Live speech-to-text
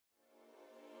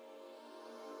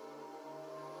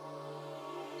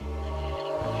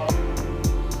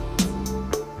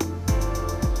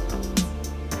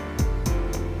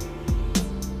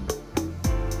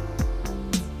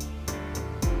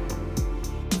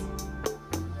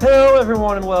Hello,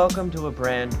 everyone, and welcome to a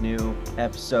brand new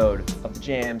episode of the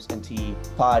Jams and Tea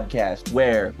podcast,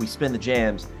 where we spin the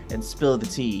jams and spill the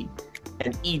tea.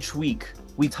 And each week,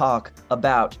 we talk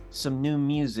about some new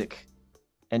music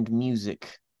and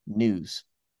music news.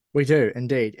 We do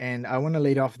indeed. And I want to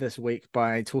lead off this week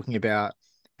by talking about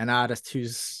an artist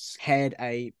who's had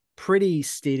a pretty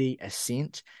steady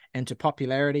ascent into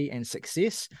popularity and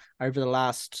success over the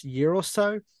last year or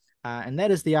so. And that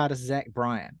is the artist Zach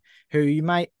Bryan, who you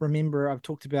might remember I've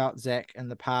talked about Zach in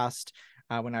the past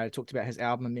when I talked about his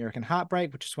album American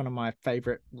Heartbreak, which is one of my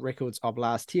favorite records of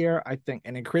last year. I think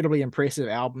an incredibly impressive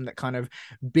album that kind of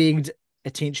begged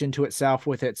attention to itself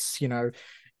with its,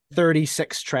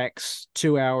 36 tracks,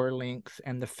 2 hour length,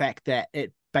 and the fact that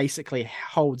it basically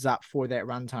holds up for that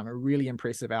runtime. A really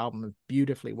impressive album of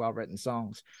beautifully well written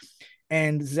songs.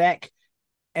 And Zach,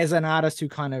 as an artist who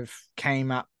kind of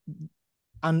came up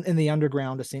in the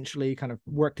underground, essentially kind of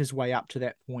worked his way up to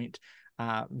that point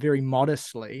very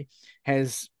modestly,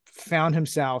 has found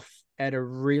himself at a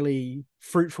really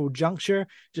fruitful juncture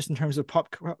just in terms of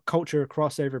pop culture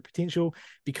crossover potential,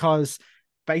 because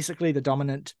basically the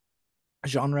dominant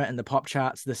genre in the pop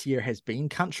charts this year has been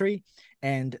country,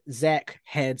 and Zach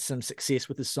had some success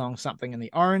with his song Something in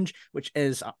the Orange, which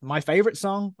is my favorite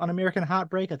song on American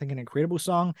Heartbreak. I think an incredible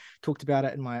song. Talked about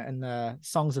it in the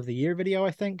Songs of the Year video, I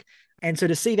think. And so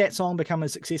to see that song become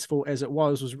as successful as it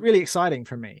was really exciting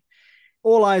for me.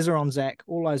 All eyes are on Zach.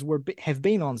 All eyes have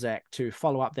been on Zach to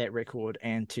follow up that record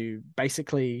and to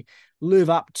basically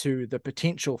live up to the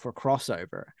potential for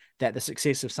crossover that the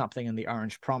success of Something in the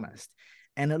Orange promised.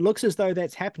 And it looks as though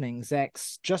that's happening.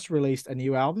 Zach's just released a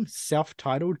new album,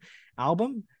 self-titled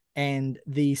album, and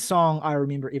the song I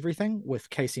Remember Everything with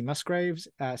Casey Musgraves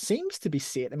seems to be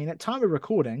set. I mean, at time of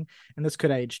recording, and this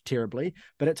could age terribly,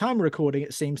 but at time of recording,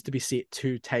 it seems to be set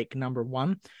to take number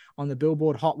one on the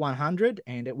Billboard Hot 100,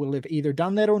 and it will have either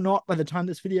done that or not by the time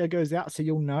this video goes out, so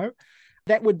you'll know.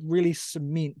 That would really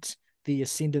cement the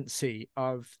ascendancy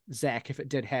of Zach if it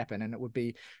did happen, and it would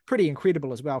be pretty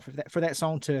incredible as well for that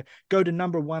song to go to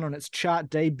number one on its chart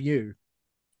debut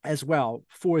as well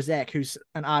for Zach, who's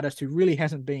an artist who really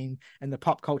hasn't been in the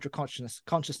pop culture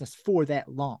consciousness for that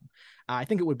long. I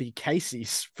think it would be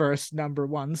Casey's first number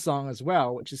one song as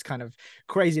well, which is kind of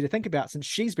crazy to think about since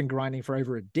she's been grinding for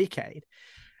over a decade.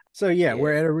 So yeah,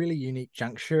 we're at a really unique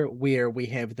juncture where we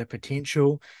have the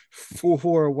potential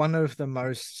for one of the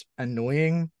most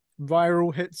annoying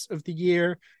viral hits of the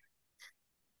year,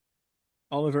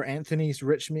 Oliver Anthony's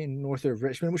Richmond, North of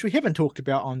Richmond, which we haven't talked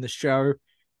about on the show.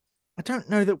 I don't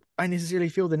know that I necessarily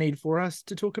feel the need for us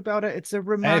to talk about it. It's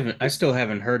a I still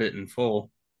haven't heard it in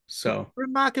full. So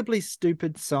remarkably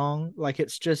stupid song. Like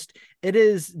it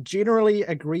is generally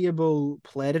agreeable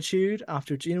platitude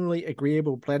after generally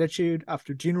agreeable platitude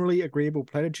after generally agreeable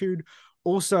platitude.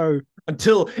 Also,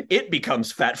 Until it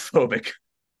becomes fat phobic.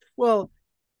 well,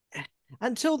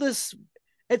 until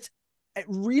it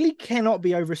really cannot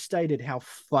be overstated how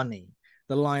funny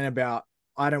the line about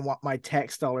I don't want my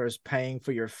tax dollars paying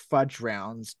for your fudge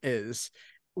rounds is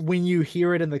when you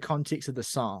hear it in the context of the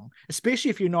song, especially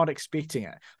if you're not expecting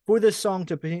it. For this song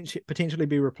to potentially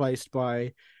be replaced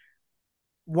by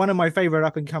one of my favorite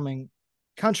up and coming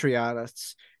country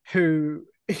artists who,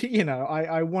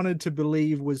 I wanted to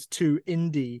believe was too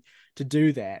indie to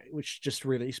do that, which just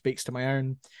really speaks to my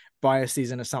own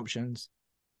biases and assumptions.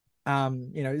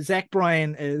 Zach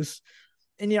Bryan is,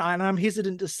 and I'm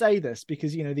hesitant to say this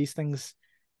because these things,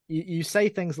 you say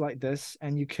things like this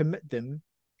and you commit them,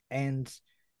 and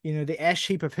the ash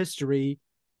heap of history,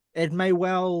 it may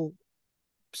well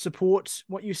support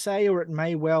what you say or it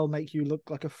may well make you look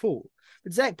like a fool.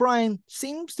 But Zach Bryan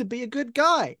seems to be a good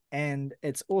guy, and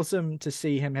it's awesome to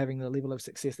see him having the level of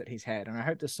success that he's had. And I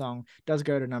hope this song does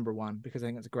go to number one because I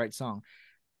think it's a great song.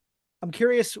 I'm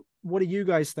curious, what do you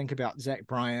guys think about Zach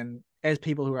Bryan as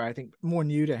people who are, I think, more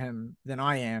new to him than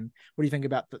I am? What do you think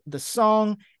about the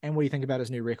song, and what do you think about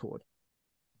his new record?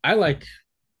 I like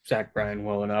Zach Bryan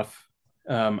well enough.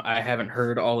 I haven't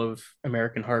heard all of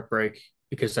American Heartbreak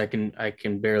because I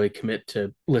can barely commit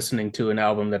to listening to an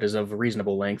album that is of a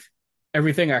reasonable length.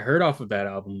 Everything I heard off of that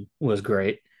album was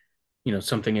great.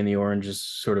 Something in the Orange is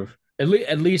sort of at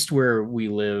least where we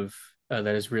live, that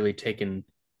has really taken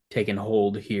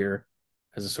hold here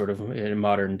as a sort of a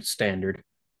modern standard.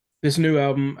 This new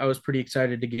album I was pretty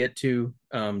excited to get to,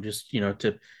 just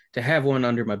to have one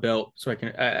under my belt so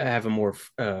I have a more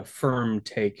firm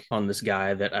take on this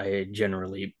guy that I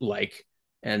generally like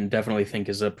and definitely think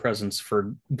is a presence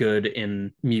for good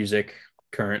in music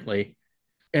currently.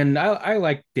 And I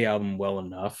like the album well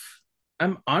enough.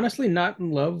 I'm honestly not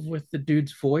in love with the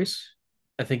dude's voice.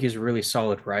 I think he's a really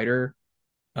solid writer.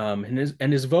 And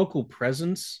his vocal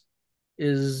presence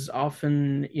is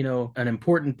often, an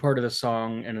important part of the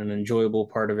song and an enjoyable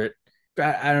part of it.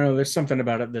 I don't know. There's something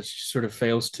about it that sort of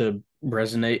fails to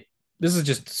resonate. This is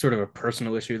just sort of a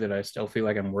personal issue that I still feel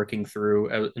like I'm working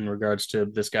through in regards to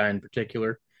this guy in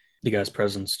particular. The guy's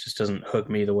presence just doesn't hook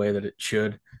me the way that it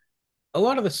should. A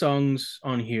lot of the songs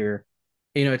on here,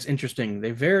 it's interesting.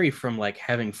 They vary from like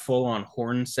having full on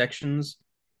horn sections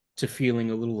to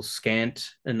feeling a little scant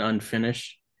and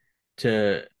unfinished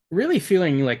to really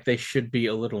feeling like they should be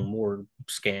a little more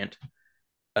scant.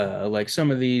 Like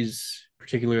some of these,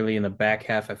 particularly in the back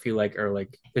half, I feel like are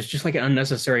like there's just like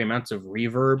unnecessary amounts of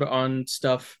reverb on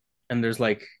stuff, and there's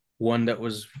like one that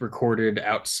was recorded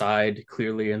outside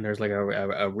clearly, and there's like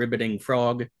a ribbiting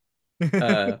frog,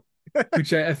 uh,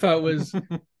 which I thought was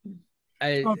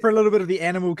I For a little bit of the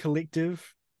animal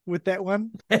collective with that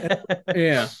one.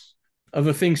 yeah, of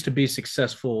the things to be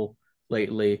successful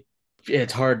lately.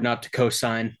 It's hard not to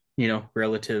co-sign,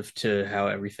 relative to how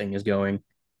everything is going.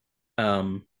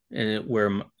 And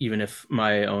where even if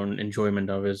my own enjoyment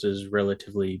of it is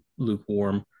relatively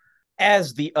lukewarm.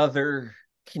 As the other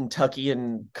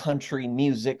Kentuckian country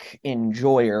music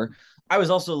enjoyer, I was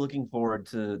also looking forward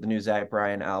to the new Zach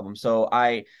Bryan album. So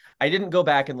I didn't go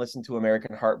back and listen to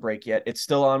American Heartbreak yet. It's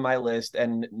still on my list.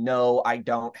 And no, I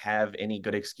don't have any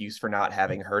good excuse for not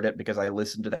having heard it because I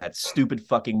listened to that stupid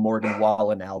fucking Morgan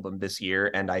Wallen album this year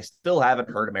and I still haven't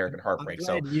heard American Heartbreak.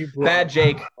 So bad,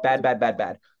 Jake. Bad, bad, bad,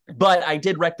 bad. But I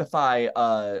did rectify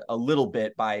a little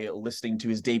bit by listening to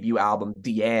his debut album,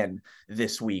 Deanne,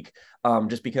 this week,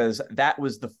 just because that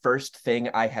was the first thing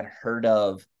I had heard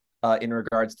of in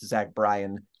regards to Zach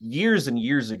Bryan years and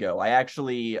years ago. I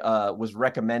actually was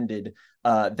recommended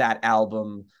that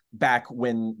album back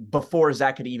before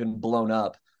Zach had even blown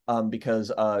up.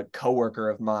 Because a coworker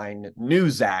of mine knew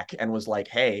Zach and was like,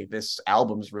 "Hey, this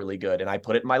album's really good," and I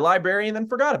put it in my library and then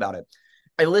forgot about it.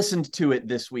 I listened to it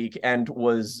this week and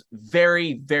was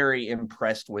very, very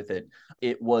impressed with it.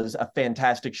 It was a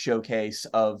fantastic showcase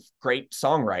of great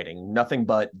songwriting. Nothing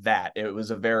but that. It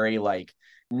was a very like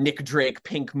Nick Drake,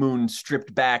 Pink Moon,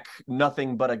 stripped back,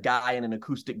 nothing but a guy and an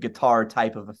acoustic guitar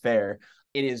type of affair.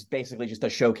 It is basically just a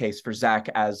showcase for Zach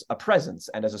as a presence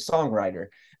and as a songwriter.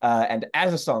 And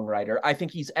as a songwriter, I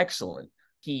think he's excellent.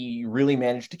 He really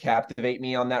managed to captivate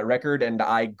me on that record, and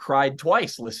I cried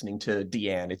twice listening to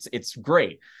Deanne. It's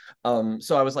great.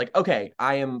 So I was like, okay,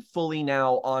 I am fully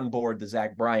now on board the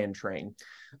Zach Bryan train.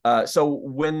 So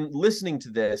when listening to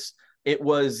this, it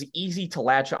was easy to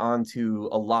latch onto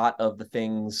a lot of the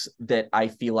things that I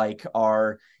feel like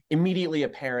are immediately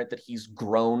apparent that he's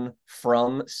grown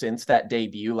from since that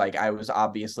debut. Like I was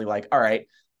obviously like, all right,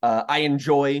 I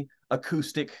enjoy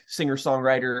acoustic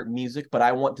singer-songwriter music, but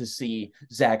I want to see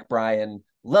Zach Bryan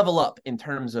level up in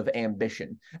terms of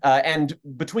ambition. And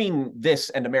between this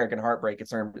and American Heartbreak,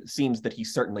 it seems that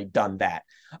he's certainly done that.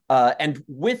 And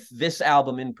with this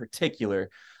album in particular,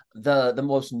 the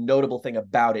most notable thing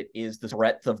about it is the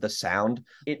breadth of the sound.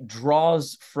 It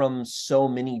draws from so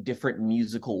many different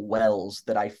musical wells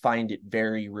that I find it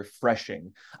very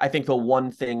refreshing. I think the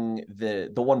one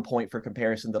point for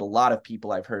comparison that a lot of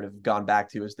people I've heard have gone back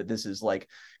to is that this is like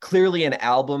clearly an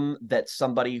album that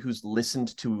somebody who's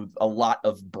listened to a lot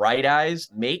of Bright Eyes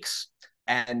makes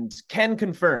and can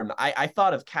confirm. I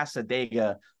thought of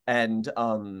Casadega and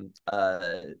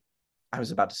I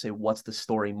was about to say, what's the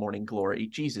story, Morning Glory?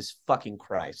 Jesus fucking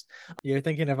Christ. You're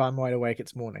thinking of I'm Wide Awake,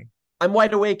 It's Morning. I'm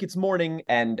Wide Awake, It's Morning.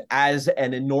 And as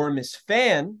an enormous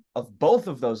fan of both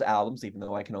of those albums, even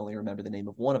though I can only remember the name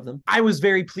of one of them, I was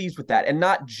very pleased with that. And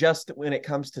not just when it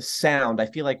comes to sound. I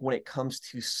feel like when it comes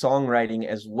to songwriting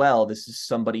as well, this is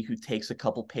somebody who takes a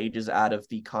couple pages out of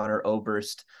the Conor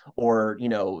Oberst, or,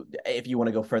 if you want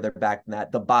to go further back than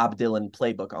that, the Bob Dylan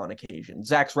playbook on occasion.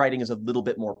 Zach's writing is a little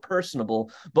bit more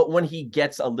personable, but when he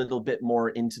gets a little bit more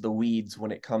into the weeds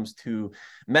when it comes to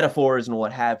metaphors and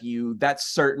what have you, that's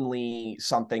certainly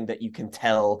something that you can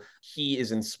tell he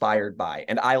is inspired by.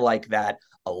 And I like that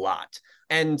a lot.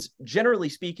 And generally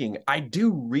speaking, I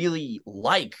do really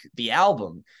like the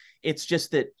album. It's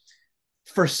just that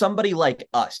for somebody like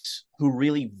us who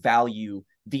really value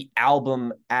the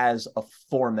album as a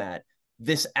format,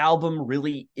 this album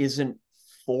really isn't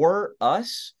for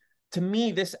us. To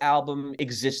me, this album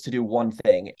exists to do one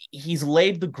thing. He's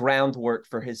laid the groundwork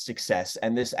for his success,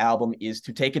 and this album is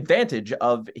to take advantage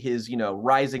of his,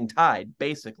 rising tide,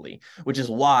 basically, which is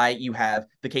why you have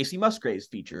the Casey Musgraves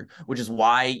feature, which is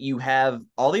why you have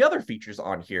all the other features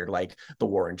on here, like the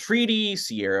War and Treaty,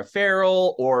 Sierra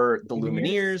Farrell, or the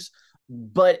Luminaries.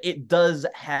 but it does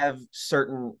have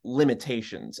certain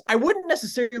limitations. I wouldn't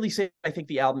necessarily say I think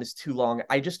the album is too long.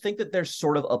 I just think that there's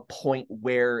sort of a point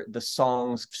where the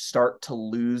songs start to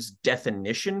lose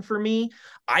definition for me.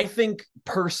 I think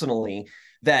personally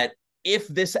that if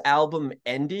this album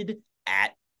ended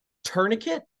at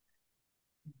Tourniquet,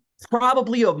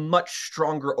 probably a much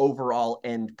stronger overall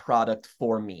end product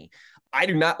for me. I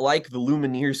do not like the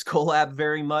Lumineers collab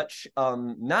very much.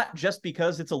 Not just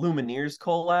because it's a Lumineers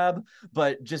collab,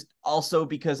 but just also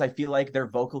because I feel like their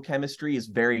vocal chemistry is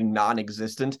very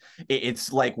non-existent.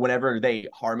 It's like whenever they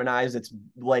harmonize, it's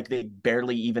like they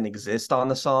barely even exist on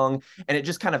the song, and it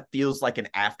just kind of feels like an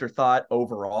afterthought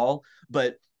overall.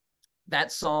 But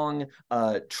that song,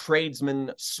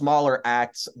 Tradesmen, Smaller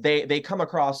Acts, they come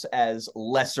across as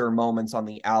lesser moments on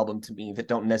the album to me that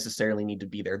don't necessarily need to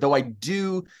be there. Though I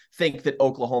do think that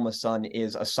Oklahoma Sun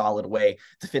is a solid way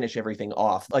to finish everything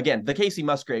off. Again, the Casey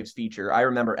Musgraves feature, I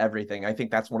remember everything. I think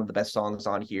that's one of the best songs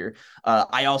on here.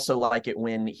 I also like it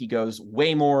when he goes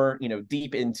way more,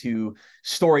 deep into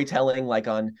storytelling, like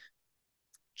on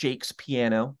Jake's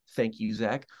Piano. Thank you,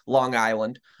 Zach. Long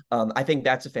Island. I think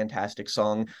that's a fantastic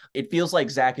song. It feels like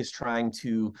Zach is trying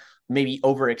to maybe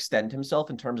overextend himself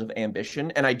in terms of ambition,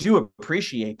 and I do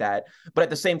appreciate that. But at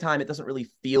the same time, it doesn't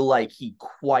really feel like he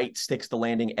quite sticks the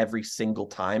landing every single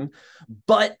time.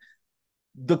 But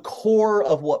the core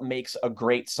of what makes a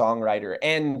great songwriter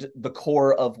and the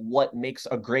core of what makes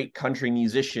a great country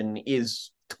musician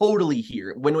is totally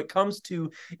here. When it comes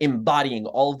to embodying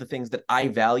all of the things that I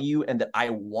value and that I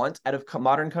want out of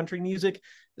modern country music,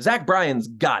 Zach Bryan's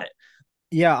got it.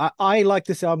 Yeah, I like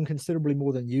this album considerably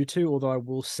more than you two, although I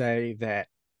will say that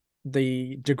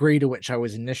the degree to which I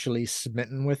was initially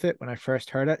smitten with it when I first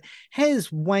heard it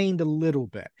has waned a little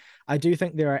bit. I do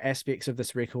think there are aspects of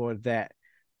this record that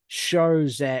show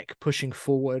Zach pushing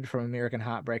forward from American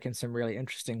Heartbreak in some really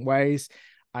interesting ways.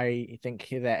 I think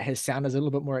that his sound is a little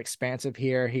bit more expansive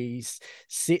here. He's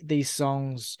set these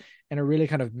songs in a really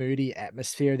kind of moody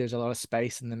atmosphere. There's a lot of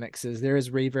space in the mixes. There is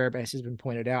reverb, as has been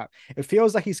pointed out. It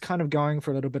feels like he's kind of going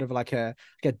for a little bit of like a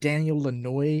Daniel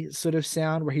Lanois sort of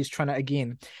sound, where he's trying to,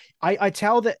 again,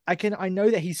 I know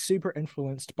that he's super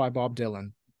influenced by Bob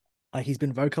Dylan. He's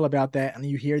been vocal about that, and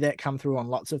you hear that come through on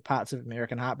lots of parts of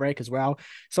American Heartbreak as well.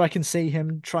 So I can see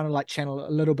him trying to like channel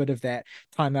a little bit of that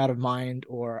Time Out of Mind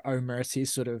or Oh Mercy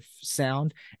sort of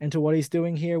sound into what he's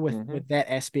doing here with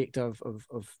that aspect of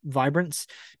vibrance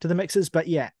to the mixes. But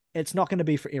yeah, it's not going to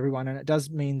be for everyone, and it does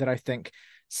mean that I think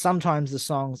sometimes the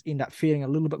songs end up feeling a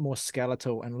little bit more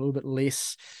skeletal and a little bit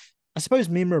less, I suppose,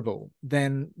 memorable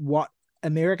than what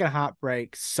American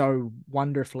Heartbreak so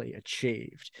wonderfully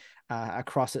achieved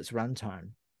across its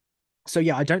runtime. So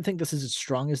yeah, I don't think this is as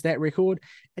strong as that record.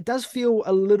 It does feel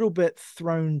a little bit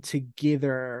thrown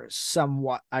together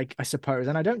somewhat, I suppose.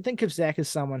 And I don't think of Zach as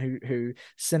someone who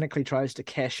cynically tries to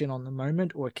cash in on the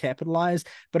moment or capitalize,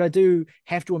 but I do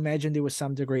have to imagine there was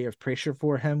some degree of pressure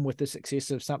for him with the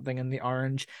success of Something in the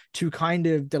Orange to kind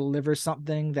of deliver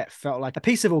something that felt like a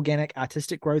piece of organic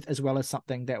artistic growth, as well as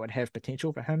something that would have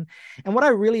potential for him. And what I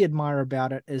really admire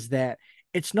about it is that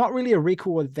it's not really a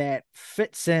record that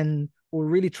fits in or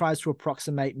really tries to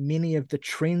approximate many of the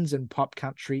trends in pop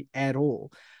country at all.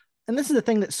 And this is the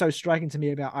thing that's so striking to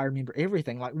me about I Remember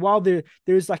Everything. Like, while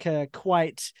there's like a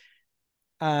quite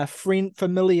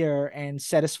familiar and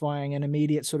satisfying and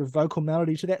immediate sort of vocal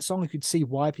melody to that song, you could see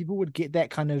why people would get that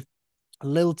kind of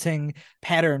lilting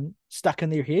pattern stuck in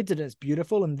their heads, and it's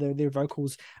beautiful, and their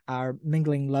vocals are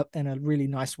mingling in a really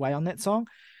nice way on that song.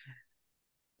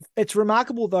 It's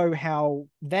remarkable, though, how,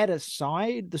 that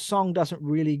aside, the song doesn't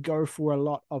really go for a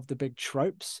lot of the big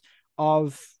tropes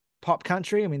of pop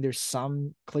country. I mean, there's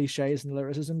some cliches and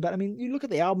lyricism, but I mean, you look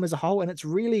at the album as a whole, and it's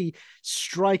really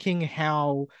striking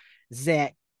how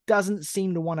Zach doesn't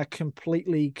seem to want to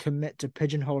completely commit to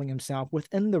pigeonholing himself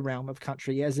within the realm of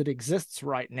country as it exists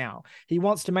right now. He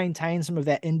wants to maintain some of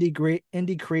that indie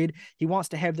cred. He wants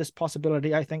to have this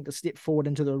possibility, I think, to step forward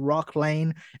into the rock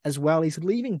lane as well. He's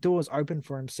leaving doors open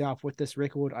for himself with this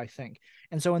record, I think.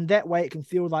 And so in that way, it can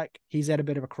feel like he's at a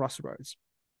bit of a crossroads.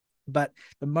 But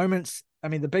the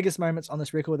biggest moments on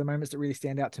this record, the moments that really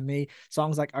stand out to me,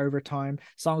 songs like Overtime,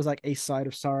 songs like East Side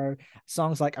of Sorrow,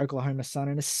 songs like Oklahoma Sun,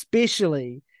 and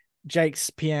especially Jake's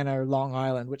Piano, Long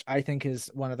Island, which I think is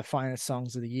one of the finest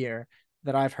songs of the year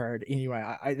that I've heard. Anyway,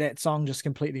 that song just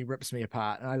completely rips me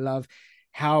apart. And I love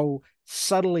how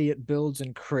subtly it builds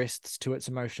and crests to its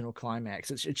emotional climax.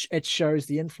 It shows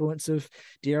the influence of,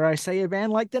 dare I say, a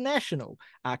band like The National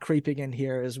creeping in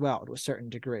here as well to a certain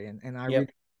degree. And I really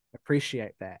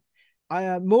appreciate that.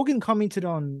 Morgan commented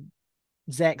on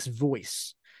Zach's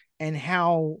voice and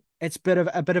how it's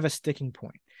a bit of a sticking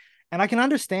point. And I can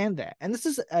understand that. And this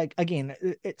is again,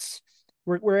 it's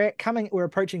we're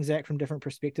approaching Zach from different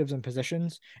perspectives and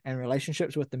positions and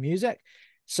relationships with the music.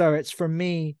 So it's, for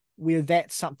me, where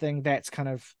that's something that's kind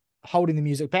of holding the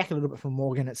music back a little bit from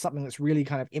Morgan. It's something that's really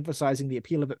kind of emphasizing the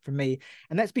appeal of it for me.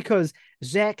 And that's because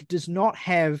Zach does not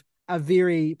have a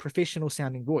very professional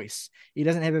sounding voice. He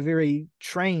doesn't have a very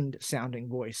trained sounding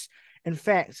voice. In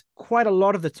fact, quite a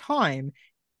lot of the time,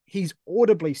 he's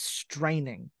audibly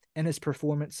straining in his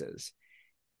performances.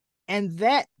 And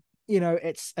that,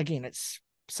 it's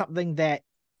something that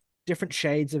different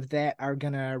shades of that are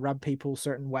going to rub people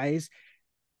certain ways.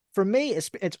 For me,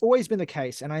 it's always been the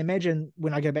case. And I imagine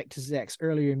when I go back to Zach's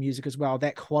earlier music as well,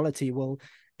 that quality will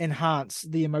enhance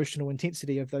the emotional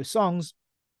intensity of those songs.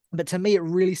 But to me, it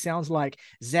really sounds like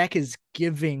Zach is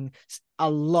giving a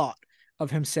lot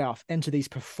of himself into these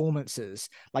performances.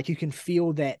 Like, you can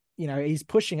feel that, he's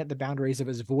pushing at the boundaries of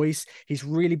his voice. He's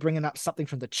really bringing up something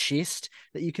from the chest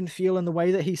that you can feel in the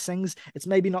way that he sings. It's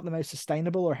maybe not the most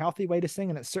sustainable or healthy way to sing,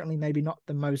 and it's certainly maybe not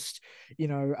the most,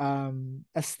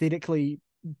 aesthetically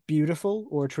beautiful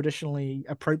or traditionally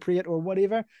appropriate or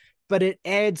whatever, but it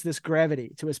adds this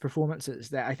gravity to his performances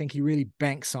that I think he really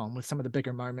banks on with some of the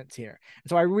bigger moments here. And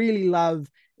so I really love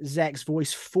Zach's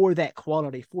voice for that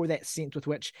quality, for that sense with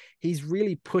which he's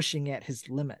really pushing at his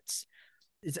limits.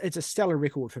 It's a stellar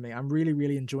record for me. I'm really,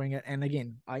 really enjoying it. And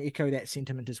again, I echo that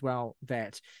sentiment as well,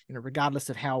 that,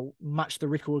 regardless of how much the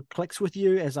record clicks with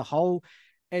you as a whole,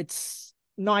 it's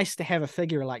nice to have a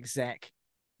figure like Zach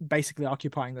basically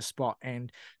occupying the spot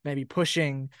and maybe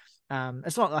pushing.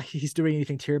 It's not like he's doing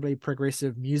anything terribly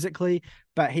progressive musically,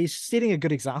 but he's setting a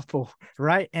good example,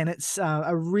 right? And it's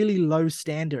a really low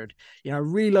standard, a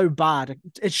really low bar.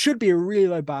 It should be a really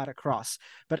low bar to cross.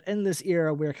 But in this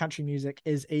era where country music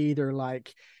is either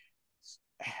like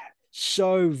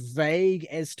so vague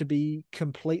as to be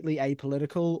completely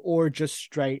apolitical or just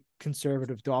straight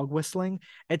conservative dog whistling,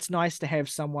 it's nice to have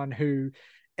someone who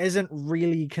isn't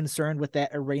really concerned with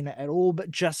that arena at all, but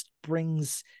just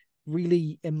brings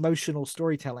really emotional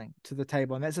storytelling to the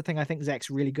table. And that's the thing I think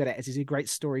Zach's really good at, is he's a great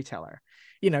storyteller.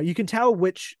 You can tell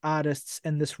which artists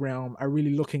in this realm are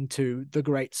really looking to the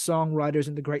great songwriters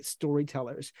and the great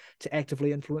storytellers to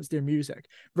actively influence their music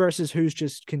versus who's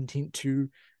just content to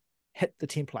hit the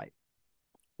template.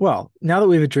 Well, now that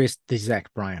we've addressed the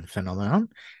Zach Bryan phenomenon,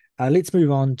 let's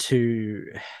move on to...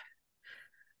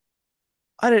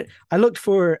 I looked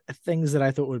for things that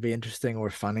I thought would be interesting or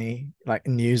funny, like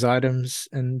news items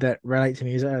and that relate to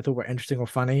music I thought were interesting or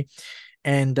funny.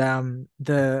 And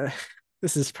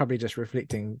this is probably just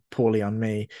reflecting poorly on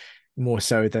me more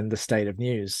so than the state of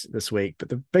news this week. But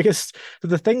the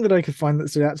thing that I could find that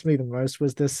stood out to me the most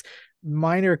was this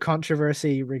minor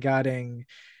controversy regarding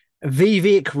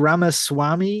Vivek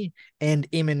Ramaswamy and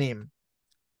Eminem.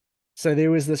 So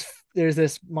there's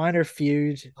this minor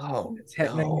feud that's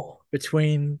happening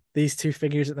between these two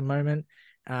figures at the moment.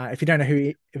 If you don't know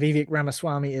who Vivek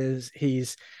Ramaswamy is,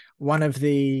 he's one of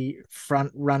the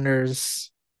front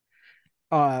runners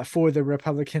for the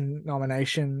Republican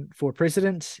nomination for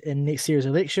president in next year's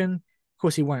election. Of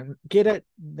course, he won't get it.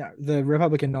 The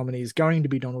Republican nominee is going to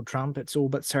be Donald Trump. It's all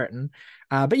but certain.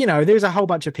 But, there's a whole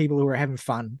bunch of people who are having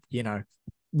fun,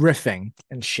 riffing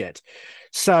and shit.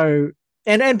 So...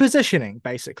 And positioning,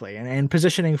 basically, and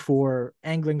positioning for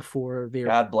angling for their...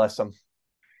 God bless them.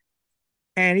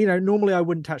 And, normally I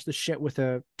wouldn't touch the shit with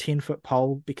a 10-foot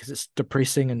pole because it's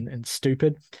depressing and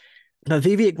stupid. But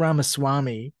Vivek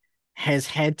Ramaswamy has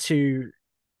had to...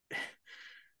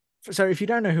 So if you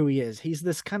don't know who he is, he's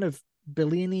this kind of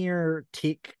billionaire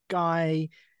tech guy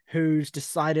who's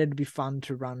decided to be fun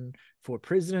to run for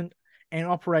president and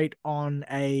operate on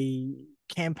a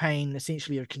campaign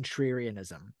essentially of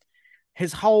contrarianism.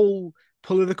 His whole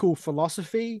political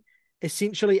philosophy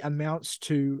essentially amounts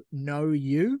to know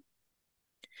you.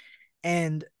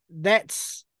 And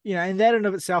that's, and that in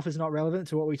of itself is not relevant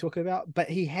to what we talk about, but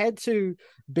he had to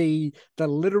be the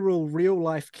literal real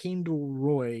life Kendall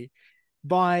Roy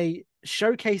by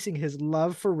showcasing his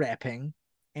love for rapping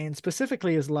and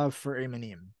specifically his love for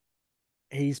Eminem.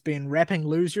 He's been rapping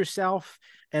Lose Yourself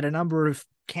at a number of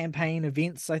campaign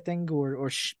events, I think, or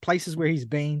places where he's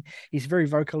been. He's very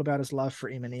vocal about his love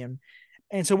for Eminem.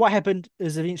 And so what happened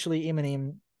is eventually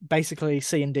Eminem basically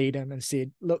C&D'd him and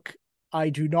said, look, I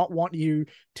do not want you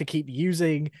to keep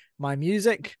using my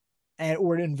music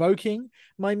or invoking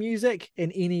my music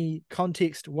in any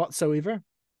context whatsoever.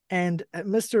 And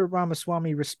Mr.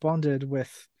 Ramaswamy responded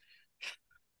with,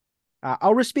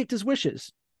 I'll respect his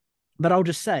wishes, but I'll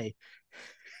just say,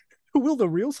 will the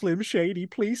real Slim Shady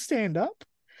please stand up?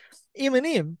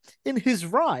 Eminem, in his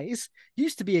rise,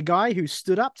 used to be a guy who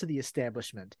stood up to the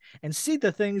establishment and said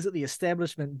the things that the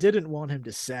establishment didn't want him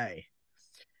to say.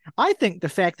 I think the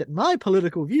fact that my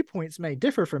political viewpoints may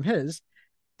differ from his,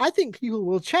 I think people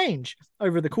will change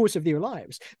over the course of their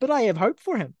lives, but I have hope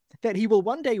for him that he will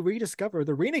one day rediscover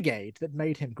the renegade that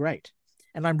made him great,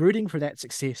 and I'm rooting for that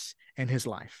success in his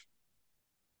life.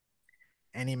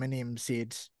 And Eminem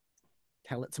said,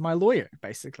 tell it to my lawyer,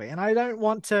 basically. And I don't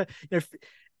want to,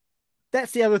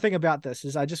 that's the other thing about this,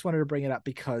 is I just wanted to bring it up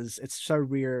because it's so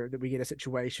rare that we get a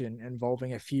situation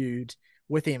involving a feud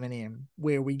with Eminem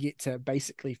where we get to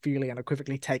basically fairly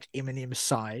unequivocally take Eminem's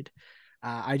side.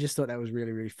 I just thought that was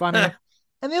really, really funny.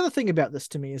 And the other thing about this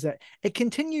to me is that it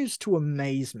continues to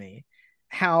amaze me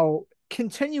how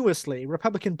continuously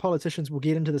Republican politicians will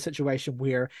get into the situation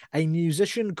where a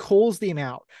musician calls them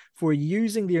out for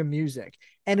using their music.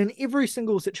 And in every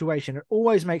single situation, it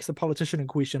always makes the politician in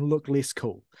question look less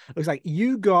cool. It looks like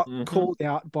you got called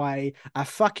out by a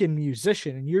fucking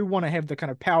musician and you want to have the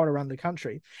kind of power to run the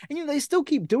country. And they still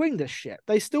keep doing this shit.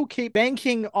 They still keep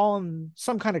banking on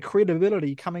some kind of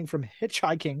credibility coming from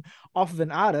hitchhiking off of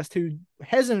an artist who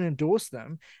hasn't endorsed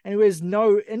them and who has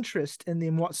no interest in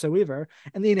them whatsoever.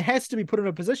 And then has to be put in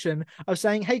a position of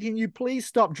saying, hey, can you please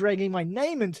stop dragging my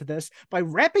name into this by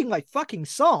rapping like fucking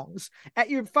songs at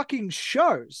your fucking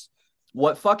shows?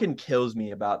 What fucking kills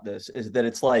me about this is that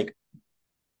it's like,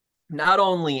 not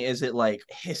only is it like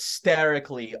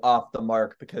hysterically off the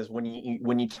mark, because when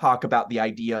you talk about the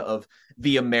idea of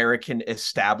the American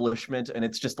establishment, and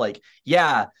it's just like,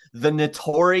 yeah, the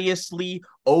notoriously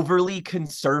overly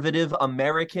conservative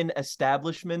American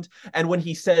establishment. And when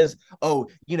he says, oh,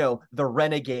 the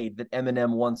renegade that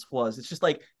Eminem once was, it's just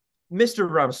like, Mr.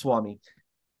 Ramaswamy,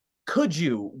 could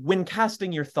you, when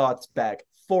casting your thoughts back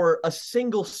for a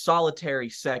single solitary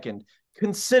second,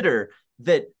 consider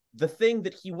that the thing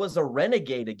that he was a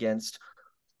renegade against,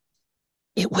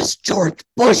 it was George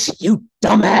Bush, you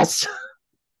dumbass.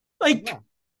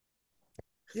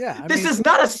 This is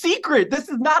not a secret. This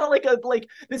is not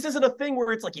this isn't a thing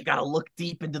where it's like you gotta look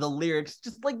deep into the lyrics.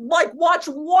 Just like watch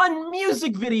one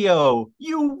music video.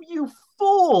 You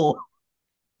fool.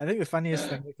 I think the funniest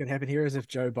thing that could happen here is if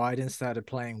Joe Biden started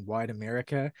playing White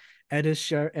America at his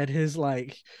show, at his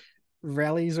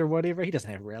rallies or whatever. He doesn't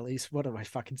have rallies. What am I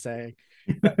fucking saying?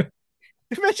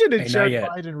 Imagine a Joe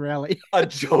Biden rally. A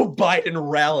Joe Biden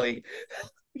rally.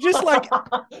 Just like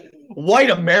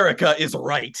White America is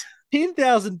right.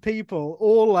 10,000 people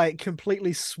all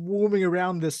completely swarming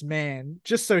around this man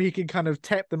just so he can kind of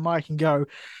tap the mic and go,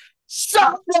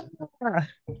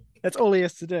 that's all he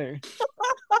has to do.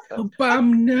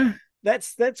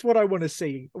 That's what I want to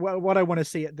see. What I want to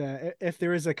see if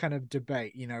there is a kind of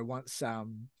debate,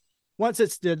 once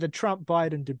it's the Trump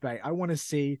Biden debate, I want to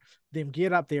see them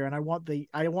get up there, and I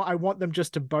want them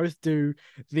just to both do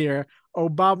their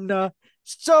Obama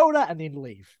soda and then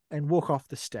leave and walk off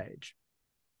the stage.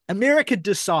 America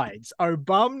decides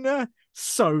Obama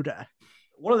soda.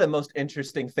 One of the most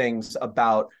interesting things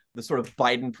about the sort of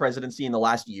Biden presidency in the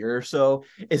last year or so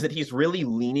is that he's really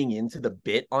leaning into the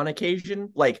bit on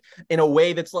occasion, in a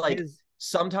way that's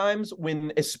sometimes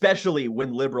especially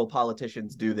when liberal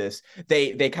politicians do this,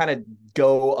 they kind of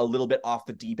go a little bit off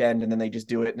the deep end and then they just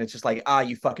do it and it's just like,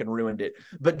 you fucking ruined it.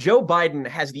 But Joe Biden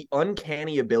has the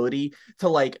uncanny ability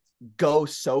to go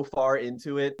so far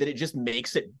into it that it just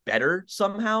makes it better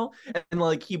somehow. And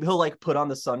he'll put on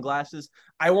the sunglasses.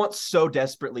 I want so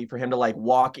desperately for him to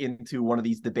walk into one of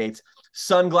these debates,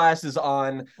 sunglasses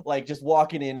on, just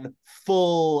walking in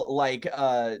full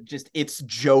just it's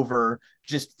Jover,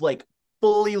 just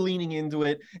fully leaning into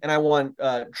it. And I want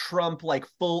Trump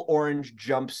full orange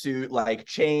jumpsuit,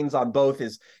 chains on both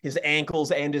his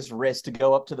ankles and his wrist to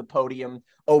go up to the podium.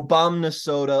 Obama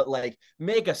soda,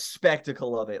 make a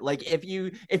spectacle of it.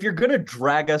 If you're gonna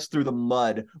drag us through the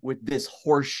mud with this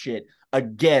horse shit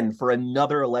again for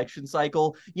another election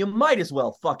cycle, you might as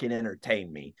well fucking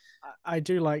entertain me. I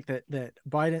do like that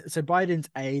Biden's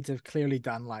aides have clearly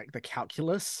done the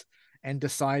calculus and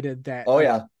decided that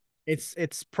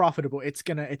it's profitable. It's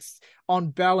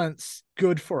on balance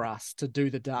good for us to do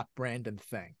the Dark Brandon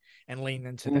thing and lean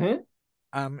into that.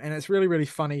 And it's really, really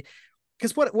funny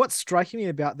because what's striking me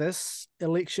about this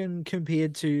election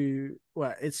compared to,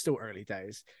 well, it's still early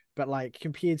days, but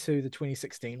compared to the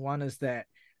 2016 one, is that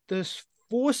this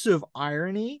force of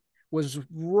irony was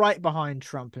right behind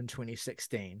Trump in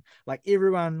 2016.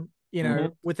 Everyone,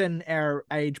 within our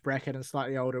age bracket and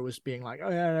slightly older was being like, oh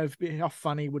yeah, how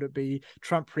funny would it be?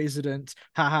 Trump president,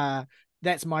 haha,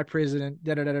 that's my president,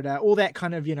 da da da da. All that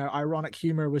kind of, ironic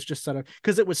humor was just sort of,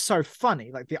 because it was so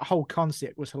funny, the whole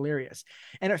concept was hilarious.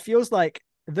 And it feels like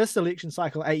this election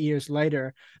cycle 8 years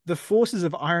later, the forces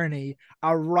of irony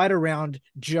are right around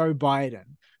Joe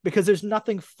Biden, because there's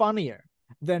nothing funnier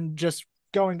than just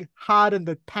going hard in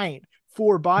the paint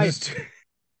for Biden.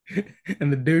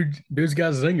 And the dude's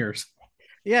got zingers.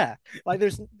 Yeah, like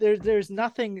there's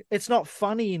nothing. It's not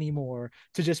funny anymore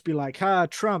to just be like,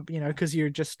 Trump, because you're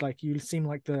just like, you seem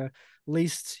like the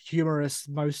least humorous,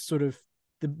 most sort of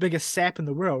the biggest sap in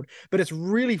the world. But it's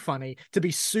really funny to be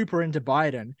super into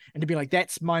Biden and to be like,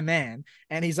 that's my man,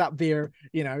 and he's up there,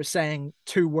 saying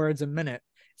 2 words a minute,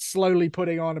 slowly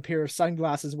putting on a pair of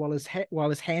sunglasses while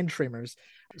his hand tremors.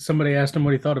 Somebody asked him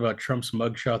what he thought about Trump's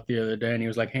mugshot the other day, and he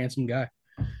was like, "Handsome guy."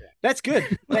 That's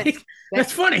good.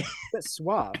 That's funny. That's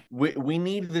suave. We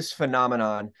need this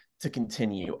phenomenon to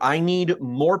continue. I need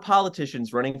more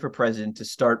politicians running for president to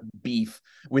start beef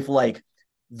with like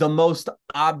the most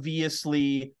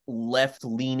obviously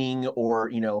left-leaning or,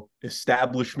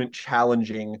 establishment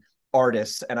challenging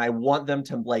artists, and I want them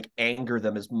to like anger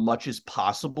them as much as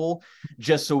possible,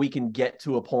 just so we can get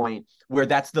to a point where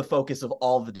that's the focus of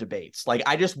all the debates. Like,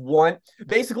 I want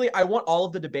all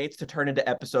of the debates to turn into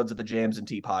episodes of the Jams and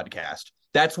Tea podcast.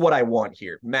 That's what I want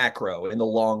here, macro, in the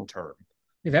long term.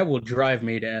 That will drive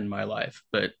me to end my life,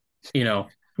 but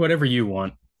whatever you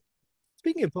want.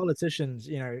 Speaking of politicians,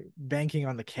 banking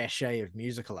on the cachet of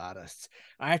musical artists,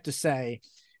 I have to say,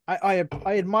 I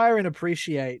admire and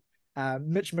appreciate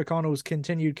Mitch McConnell's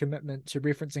continued commitment to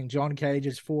referencing John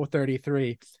Cage's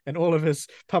 433 in all of his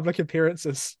public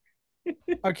appearances.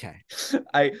 Okay.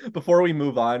 Before we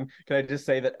move on, can I just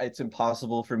say that it's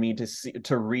impossible for me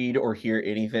to read or hear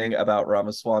anything about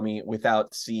Ramaswamy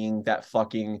without seeing that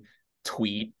fucking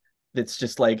tweet that's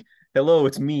just like, "Hello,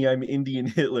 it's me, I'm Indian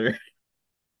Hitler."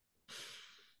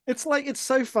 It's like, it's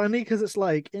so funny because it's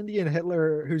like Indian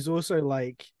Hitler, who's also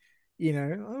like,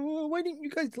 oh, why didn't you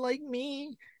guys like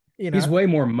me? He's way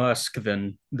more Musk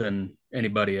than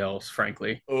anybody else,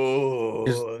 frankly. Oh,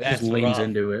 just leans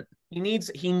into it. He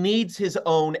needs his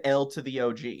own L to the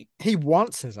OG. He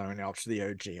wants his own L to the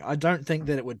OG. I don't think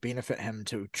that it would benefit him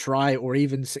to try or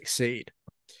even succeed.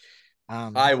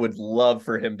 I would love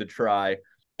for him to try.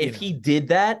 If he did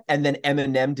that and then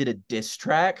Eminem did a diss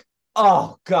track,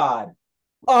 oh God,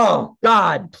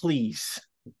 please.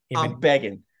 I'm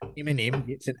begging. Eminem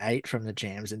gets an 8 from the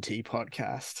Jams and Tea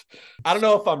podcast. I don't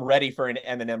know if I'm ready for an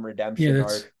Eminem redemption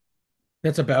arc.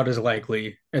 That's about as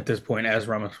likely at this point as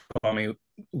Ramaswamy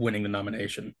winning the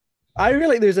nomination.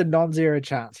 There's a non-zero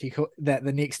chance that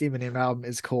the next Eminem album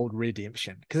is called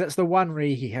Redemption, because it's the one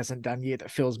he hasn't done yet that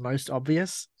feels most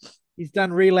obvious. He's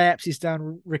done Relapse, he's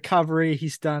done Recovery,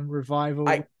 he's done Revival,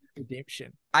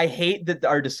 Redemption. I hate that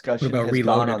our discussion has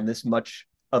gone on this much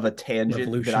of a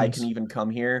tangent that I can even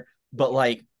come here, but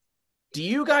like, do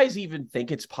you guys even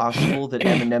think it's possible that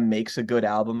Eminem makes a good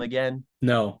album again?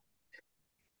 No.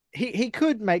 He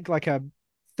could make like a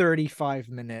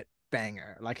 35-minute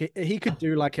banger. Like he could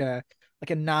do like a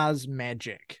Nas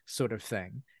Magic sort of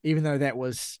thing, even though that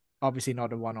was obviously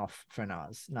not a one-off for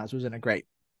Nas. Nas was in a great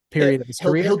period of his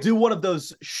career. He'll do one of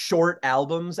those short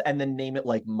albums and then name it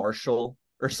like Marshall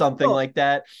or something like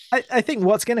that. I think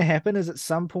what's going to happen is at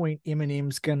some point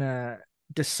Eminem's going to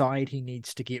decide he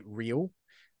needs to get real,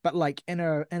 but like in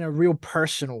a real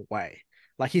personal way.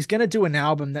 Like he's going to do an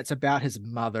album that's about his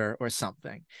mother or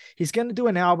something. He's going to do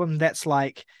an album that's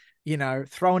like,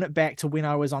 throwing it back to when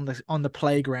I was on the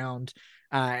playground,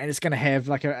 and it's going to have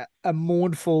like a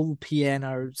mournful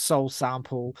piano soul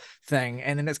sample thing,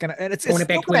 and then it's going to back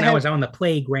to when I was on the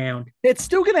playground. It's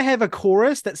still going to have a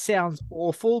chorus that sounds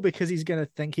awful because he's going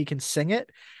to think he can sing it.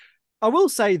 I will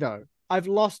say though, I've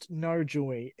lost no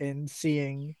joy in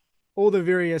seeing all the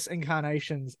various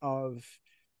incarnations of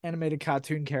animated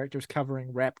cartoon characters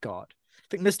covering Rap God. I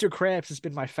think Mr. Krabs has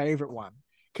been my favorite one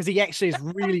because he actually is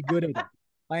really good at it.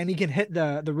 And he can hit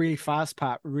the really fast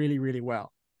part really, really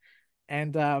well.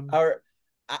 And our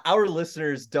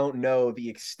listeners don't know the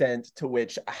extent to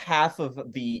which half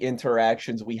of the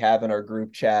interactions we have in our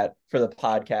group chat for the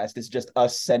podcast is just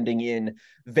us sending in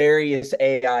various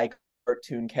AI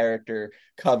cartoon character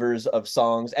covers of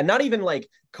songs, and not even like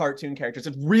cartoon characters.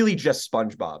 It's really just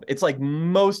SpongeBob. It's like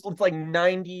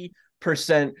 90%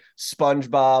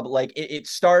 SpongeBob. Like it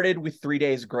started with 3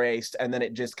 Days Grace, and then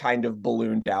it just kind of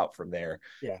ballooned out from there.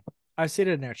 Yeah, I said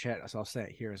it in our chat, so I'll say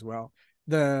it here as well.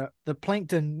 The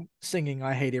Plankton singing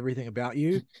 "I Hate Everything About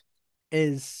You"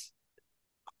 is,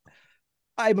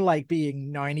 I'm like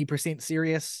being 90%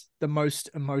 serious, the most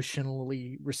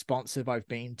emotionally responsive I've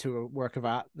been to a work of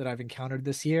art that I've encountered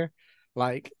this year.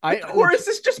 Like, the chorus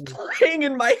is just playing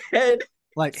in my head.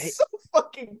 Like, it's so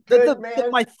fucking good,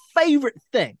 man. My favorite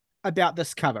thing about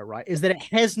this cover, right, is that it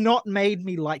has not made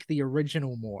me like the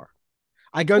original more.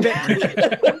 I go back to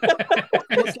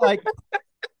and it's like,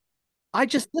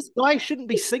 this guy shouldn't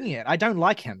be singing it. I don't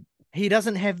like him. He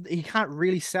can't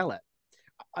really sell it.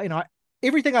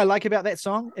 Everything I like about that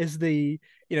song is the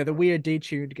weird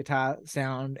detuned guitar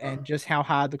sound and just how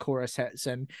hard the chorus hits.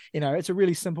 And, it's a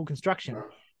really simple construction.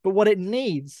 But what it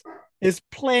needs is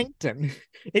Plankton.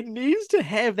 It needs to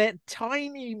have that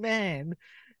tiny man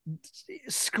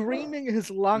screaming his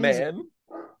lungs. Man.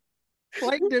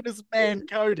 Plankton is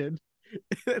man-coded.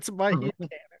 That's my head canon.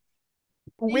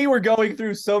 We were going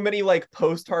through so many like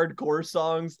post-hardcore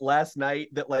songs last night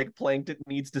that like Plankton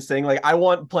needs to sing. Like I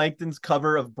want Plankton's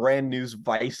cover of Brand New's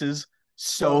Vices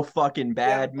so fucking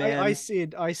bad, man. I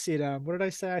said, what did I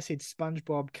say? I said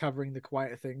SpongeBob covering the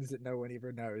quiet things that no one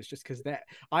ever knows, just because that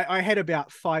I had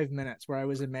about 5 minutes where I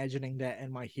was imagining that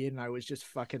in my head and I was just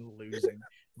fucking losing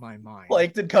my mind.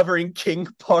 Plankton covering King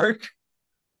Park.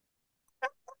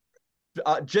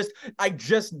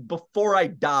 Before I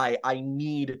die, I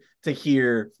need to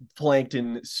hear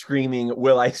Plankton screaming,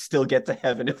 "Will I still get to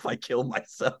heaven if I kill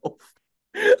myself?"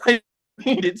 I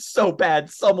need it so bad.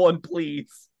 Someone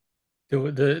please.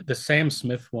 The Sam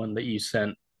Smith one that you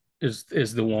sent is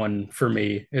the one for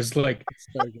me. Is like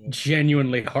so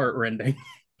genuinely heartrending.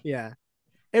 Yeah.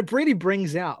 It really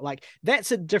brings out, like,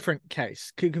 that's a different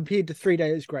case compared to 3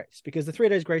 Days Grace, because the 3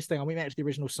 Days Grace thing, I went back to the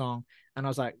original song and I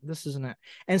was like, this isn't it.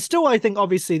 And still, I think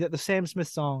obviously that the Sam Smith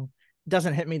song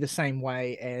doesn't hit me the same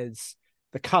way as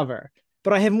the cover,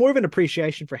 but I have more of an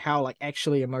appreciation for how like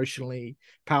actually emotionally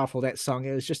powerful that song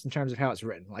is, just in terms of how it's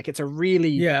written. Like it's a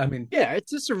really,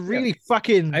 it's just a really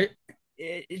fucking,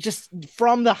 just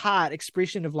from the heart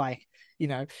expression of like,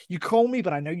 you call me,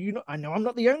 but I know I'm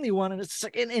not the only one. And it's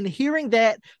like, and hearing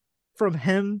that from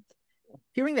him,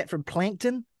 hearing that from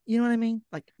Plankton, you know what I mean?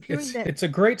 Like it's a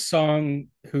great song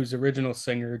whose original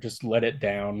singer just let it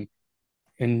down.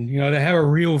 And, they have a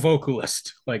real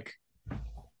vocalist like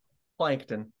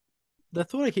Plankton. The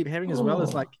thought I keep having as well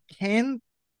is like,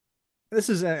 this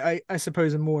is I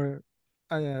suppose a more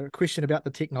question about the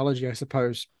technology, I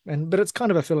suppose. But it's kind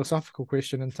of a philosophical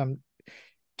question to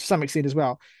some extent as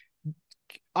well.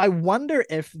 I wonder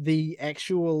if the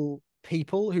actual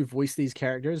people who voice these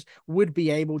characters would be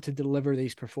able to deliver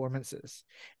these performances.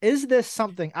 Is this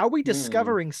something? Are we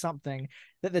discovering something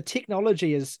that the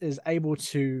technology is able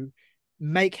to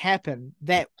make happen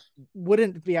that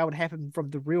wouldn't be able to happen from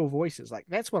the real voices? Like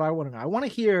that's what I want to know. I want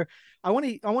to hear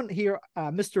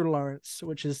Mr. Lawrence,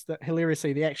 which is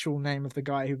hilariously the actual name of the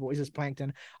guy who voices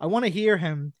Plankton. I want to hear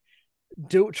him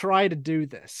try to do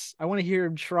this. I want to hear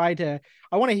him try to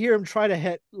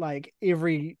hit like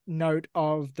every note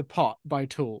of The Pot by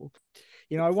Tool.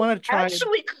 I want to try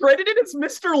actually credited as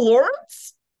Mr.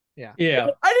 Lawrence. Yeah.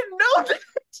 I didn't know that.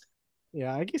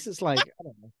 Yeah, I guess it's like, I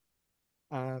don't know.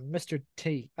 Mr.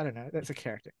 T. I don't know. That's a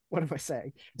character. What am I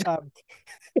saying?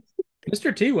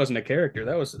 Mr. T wasn't a character.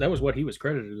 That was what he was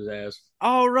credited as.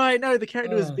 Oh right, no, the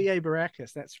character was B.A.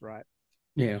 Baracus. That's right.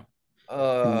 Yeah.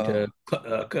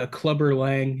 Clubber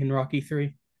Lang in Rocky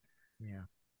 3. Yeah.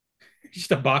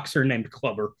 Just a boxer named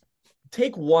Clubber.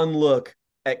 Take one look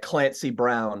at Clancy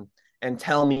Brown and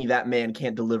tell me that man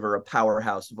can't deliver a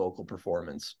powerhouse vocal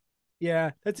performance.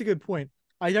 Yeah, that's a good point.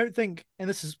 I don't think, and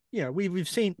this is, we've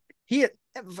seen he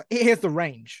has the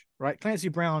range, right? Clancy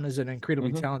Brown is an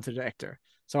incredibly talented actor.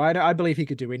 So I believe he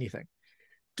could do anything.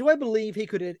 Do I believe he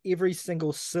could hit every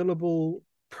single syllable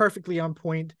perfectly on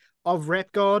point of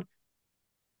Rap God?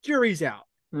 Jury's out.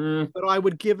 But I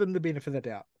would give him the benefit of the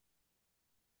doubt.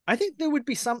 I think there would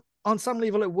be on some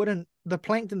level, it wouldn't. The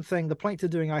Plankton thing, the Plankton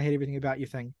doing I Hate Everything About You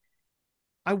thing,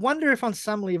 I wonder if on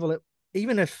some level,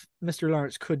 even if Mr.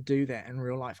 Lawrence could do that in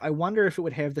real life, I wonder if it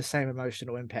would have the same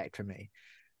emotional impact for me.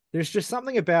 There's just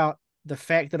something about the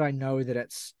fact that I know that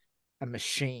it's a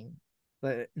machine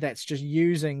that's just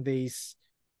using these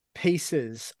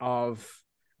pieces of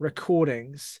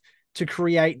recordings to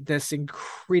create this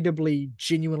incredibly,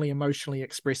 genuinely, emotionally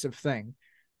expressive thing.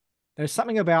 There's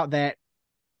something about that,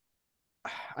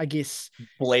 I guess,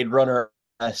 Blade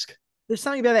Runner-esque. There's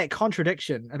something about that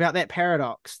contradiction, about that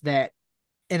paradox that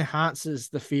enhances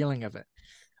the feeling of it.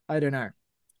 I don't know.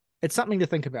 It's something to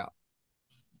think about.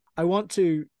 I want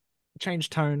to change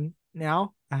tone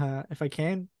now, if I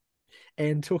can,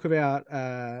 and talk about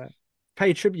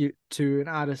pay tribute to an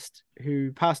artist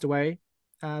who passed away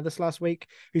this last week,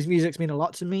 whose music's meant a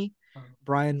lot to me,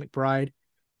 Brian McBride,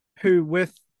 who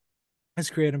with his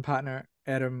creative partner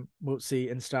Adam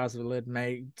Wiltsey and Stars of the Lid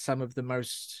made some of the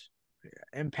most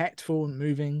impactful and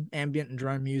moving ambient and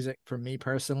drone music for me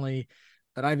personally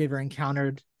that I've ever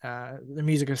encountered. The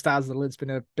music of Stars of the Lid's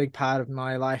been a big part of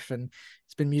my life, and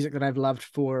it's been music that I've loved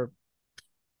for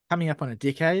coming up on a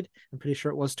decade. I'm pretty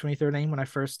sure it was 2013 when I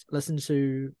first listened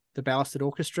to the Ballasted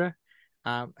Orchestra.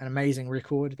 An amazing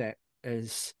record that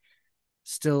is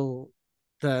still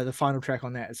the final track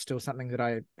on that is still something that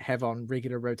I have on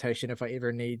regular rotation if I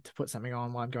ever need to put something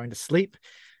on while I'm going to sleep.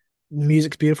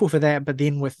 Music's beautiful for that, but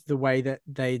then with the way that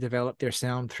they developed their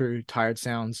sound through Tired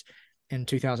Sounds in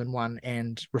 2001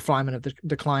 and Refinement of the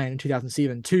Decline in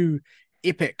 2007, two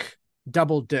epic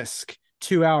double disc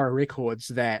 2-hour records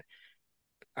that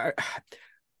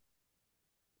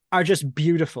are just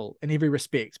beautiful in every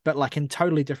respect, but like in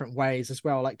totally different ways as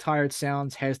well. Like Tired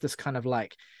Sounds has this kind of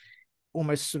like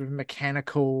almost sort of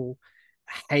mechanical,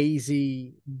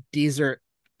 hazy desert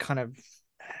kind of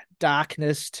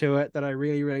darkness to it that I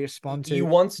really, really respond to. You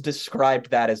once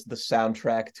described that as the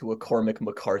soundtrack to a Cormac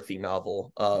McCarthy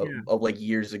novel of like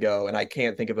years ago, and I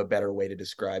can't think of a better way to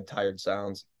describe Tired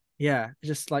Sounds. Yeah,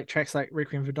 just like tracks like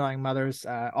Requiem for Dying Mothers,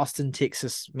 Austin,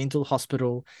 Texas, Mental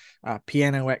Hospital,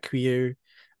 Piano at Q,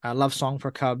 Love Song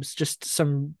for Cubs, just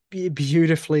some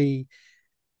beautifully,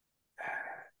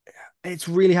 it's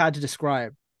really hard to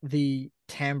describe the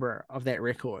timbre of that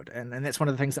record. And that's one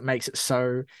of the things that makes it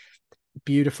so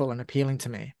beautiful and appealing to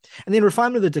me. And then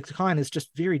Refinement of the Decline is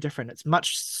just very different. It's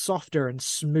much softer and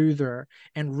smoother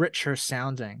and richer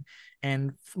sounding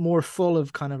and more full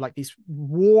of kind of like these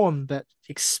warm but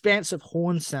expansive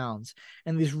horn sounds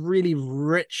and these really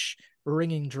rich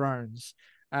ringing drones.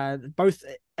 Both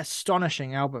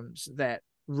astonishing albums that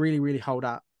really, really hold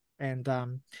up. And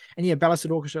yeah,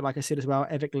 Ballasted Orchestra, like I said as well,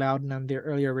 Avec Loudon and their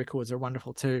earlier records are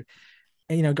wonderful too.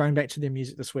 And, you know, going back to their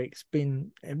music this week, it's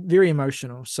been very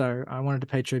emotional. So I wanted to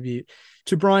pay tribute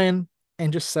to Brian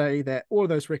and just say that all of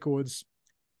those records,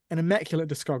 an immaculate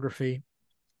discography,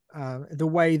 the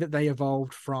way that they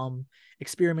evolved from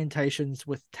experimentations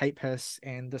with tape hiss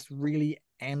and this really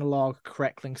analog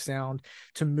crackling sound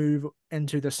to move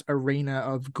into this arena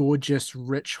of gorgeous,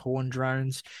 rich horn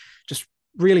drones, just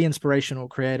really inspirational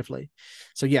creatively.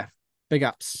 So yeah, big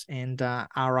ups and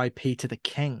RIP to the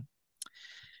king.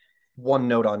 One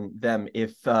note on them: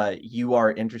 if you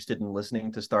are interested in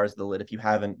listening to Stars of the Lid, if you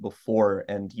haven't before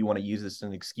and you want to use this as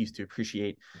an excuse to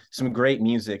appreciate some great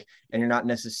music, and you're not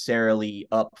necessarily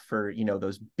up for, you know,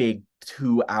 those big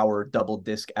 2-hour double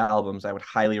disc albums, I would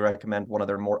highly recommend one of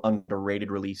their more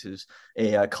underrated releases,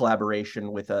 a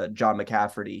collaboration with John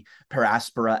McCafferty, Per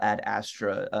Aspera ad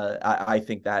Astra. I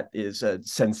think that is a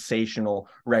sensational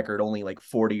record, only like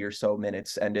 40 or so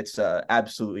minutes, and it's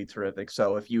absolutely terrific.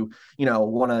 So if you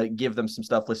want to give them some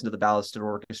stuff, listen to the Ballasted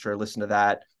Orchestra, listen to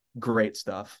that. Great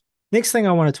stuff. Next thing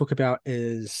I want to talk about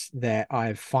is that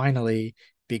I've finally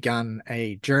begun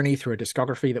a journey through a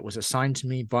discography that was assigned to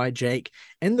me by Jake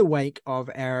in the wake of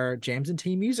our Jams and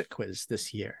Tea music quiz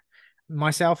this year.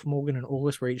 Myself, Morgan, and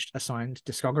August were each assigned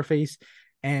discographies,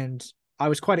 and I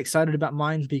was quite excited about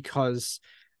mine because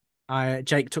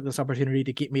Jake took this opportunity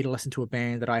to get me to listen to a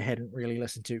band that I hadn't really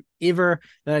listened to ever,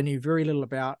 that I knew very little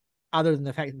about, other than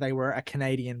the fact that they were a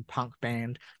Canadian punk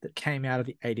band that came out of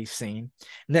the 80s scene.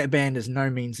 And that band is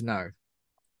NoMeansNo.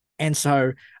 And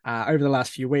so over the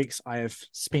last few weeks, I have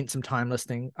spent some time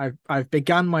listening. I've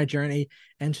begun my journey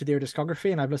into their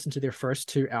discography, and I've listened to their first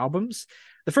 2 albums.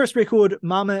 The first record,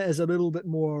 Mama, is a little bit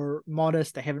more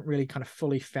modest. They haven't really kind of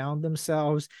fully found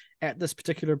themselves at this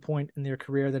particular point in their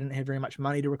career. They didn't have very much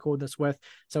money to record this with.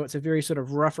 So it's a very sort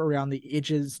of rough around the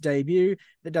edges debut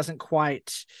that doesn't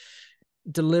quite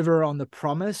deliver on the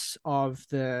promise of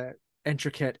the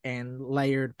intricate and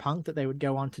layered punk that they would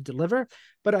go on to deliver.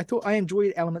 But I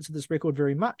enjoyed elements of this record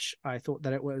very much. I thought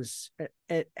that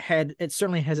it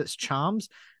certainly has its charms,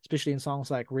 especially in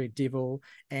songs like Red Devil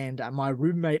and My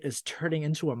Roommate is Turning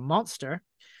into a Monster.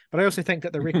 But I also think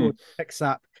that the record picks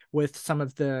up with some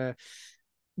of the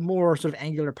more sort of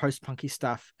angular post-punky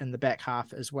stuff in the back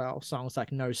half as well. Songs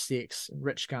like No Sex and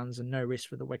Rich Guns and No Rest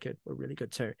for the Wicked were really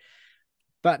good too.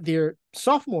 But their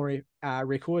sophomore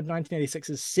record,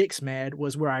 1986's Sex Mad,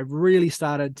 was where I really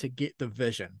started to get the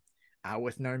vision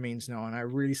with NoMeansNo. And I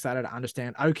really started to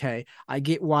understand, okay, I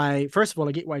get why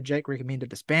Jake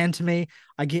recommended this band to me.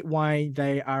 I get why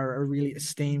they are a really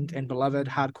esteemed and beloved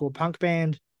hardcore punk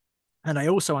band. And I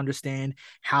also understand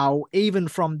how, even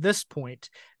from this point,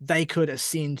 they could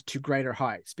ascend to greater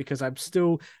heights, because I'm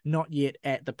still not yet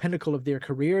at the pinnacle of their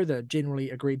career, the generally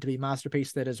agreed to be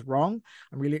masterpiece that is wrong.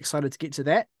 I'm really excited to get to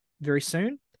that very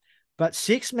soon. But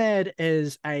Sex Mad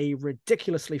is a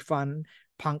ridiculously fun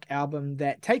punk album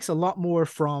that takes a lot more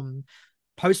from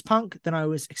post-punk than I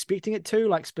was expecting it to,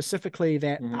 like specifically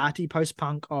that arty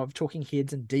post-punk of Talking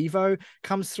Heads and Devo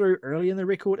comes through early in the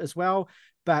record as well.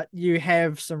 But you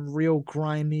have some real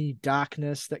grimy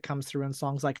darkness that comes through in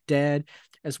songs like Dad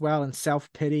as well, and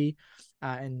Self-Pity.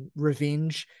 and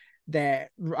revenge that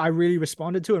I really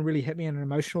responded to and really hit me on an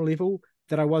emotional level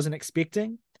that I wasn't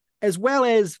expecting, as well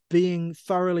as being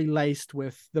thoroughly laced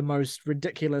with the most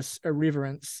ridiculous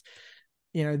irreverence.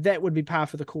 That would be par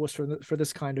for the course for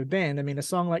this kind of band. I mean, a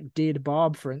song like Dead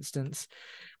Bob, for instance,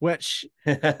 which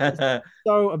is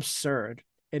so absurd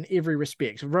in every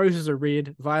respect. Roses are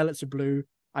red, violets are blue.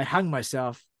 I hung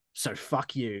myself, so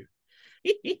fuck you.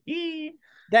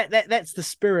 That's the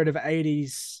spirit of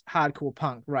 80s hardcore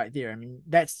punk right there. I mean,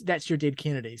 that's your Dead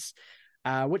Kennedys,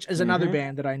 which is another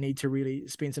band that I need to really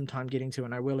spend some time getting to,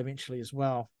 and I will eventually as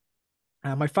well.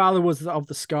 My father was of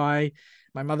the sky,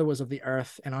 my mother was of the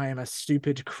earth, and I am a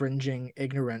stupid, cringing,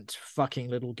 ignorant, fucking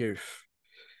little goof.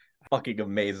 Fucking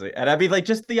amazing. And I mean, like,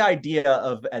 just the idea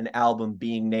of an album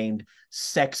being named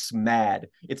Sex Mad.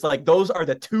 It's like those are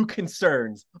the two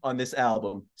concerns on this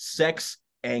album: sex,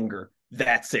 anger.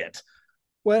 That's it.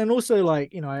 Well, and also,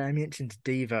 like, I mentioned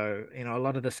Devo, a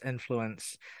lot of this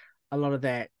influence, a lot of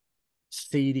that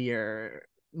seedier,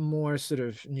 more sort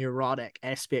of neurotic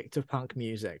aspect of punk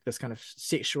music, this kind of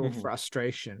sexual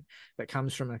frustration that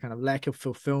comes from a kind of lack of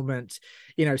fulfillment.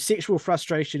 Sexual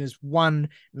frustration is one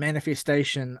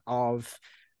manifestation of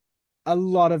a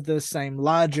lot of the same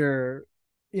larger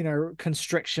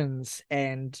constrictions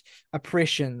and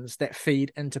oppressions that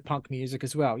feed into punk music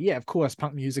as well. Yeah, of course,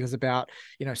 punk music is about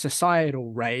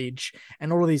societal rage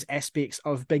and all of these aspects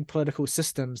of big political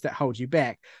systems that hold you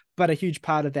back, but a huge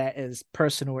part of that is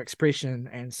personal expression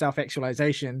and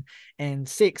self-actualization, and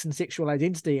sex and sexual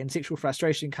identity and sexual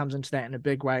frustration comes into that in a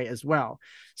big way as well.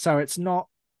 So it's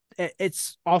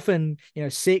often,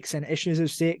 sex and issues of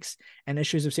sex and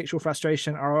issues of sexual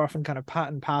frustration are often kind of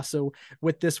part and parcel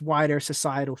with this wider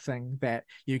societal thing that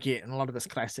you get in a lot of this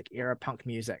classic era punk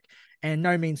music. And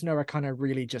NoMeansNo are kind of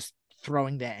really just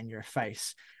throwing that in your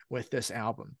face with this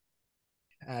album.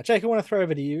 Jake, I want to throw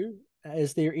over to you.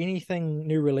 Is there anything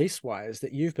new release-wise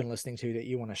that you've been listening to that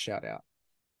you want to shout out?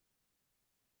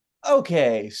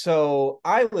 Okay, so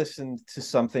I listened to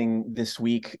something this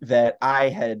week that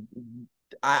I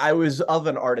was of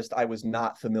an artist I was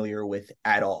not familiar with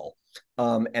at all.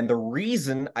 And the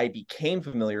reason I became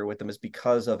familiar with them is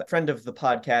because of a friend of the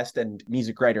podcast and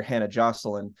music writer Hannah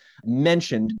Jocelyn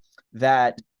mentioned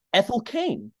that Ethel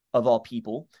Cain, of all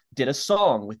people, did a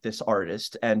song with this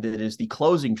artist, and it is the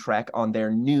closing track on their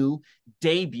new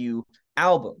debut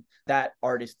album. That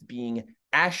artist being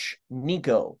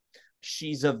Ashniiko.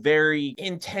 She's a very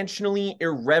intentionally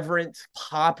irreverent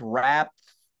pop rap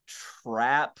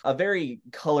trap, a very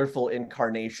colorful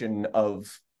incarnation of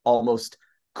almost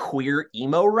queer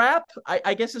emo rap,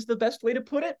 I guess is the best way to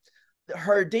put it.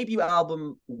 Her debut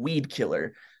album, Weed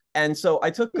Killer. And so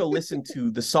I took a listen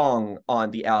to the song on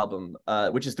the album,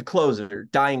 which is the closer,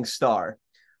 Dying Star.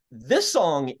 This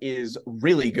song is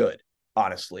really good,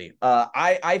 honestly.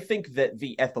 I think that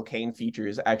the Ethel Cain feature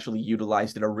is actually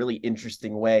utilized in a really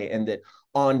interesting way, and that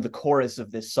on the chorus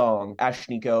of this song,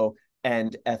 Ashniiko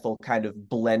and Ethel kind of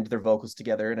blend their vocals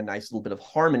together in a nice little bit of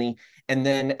harmony. And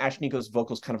then Ashniiko's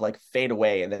vocals kind of like fade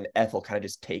away, and then Ethel kind of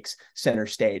just takes center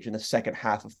stage in the second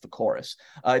half of the chorus.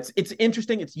 It's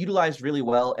interesting. It's utilized really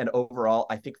well. And overall,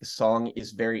 I think the song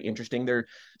is very interesting. There are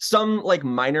some like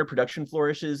minor production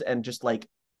flourishes and just like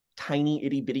tiny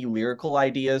itty bitty lyrical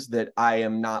ideas that I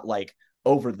am not like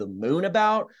over the moon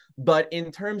about, but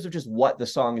in terms of just what the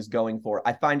song is going for,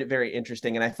 I find it very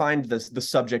interesting, and I find the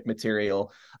subject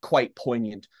material quite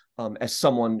poignant, as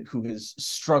someone who has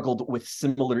struggled with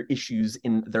similar issues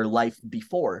in their life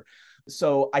before.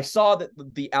 So I saw that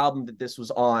the album that this was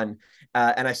on,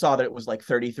 and I saw that it was like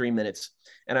 33 minutes,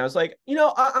 and I was like,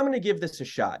 I'm going to give this a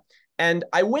shot. And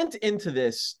I went into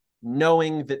this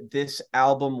knowing that this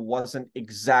album wasn't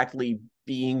exactly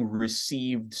being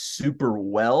received super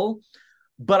well,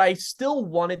 but I still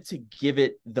wanted to give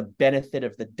it the benefit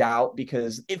of the doubt,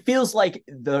 because it feels like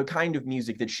the kind of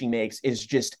music that she makes is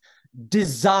just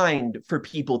designed for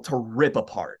people to rip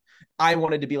apart. I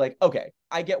wanted to be like, okay,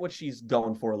 I get what she's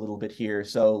going for a little bit here,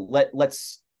 so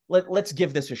let's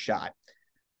give this a shot.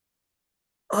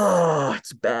 Oh,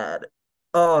 it's bad.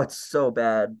 Oh, it's so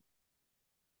bad.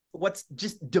 What's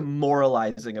just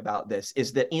demoralizing about this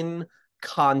is that in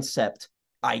concept,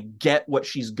 I get what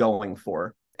she's going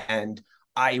for, and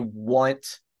I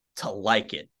want to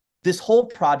like it. This whole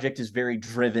project is very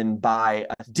driven by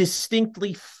a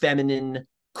distinctly feminine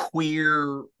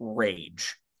queer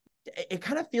rage. It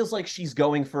kind of feels like she's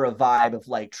going for a vibe of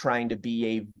like trying to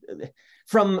be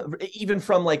from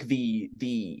like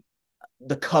the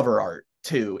cover art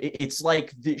too. It's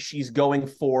like she's going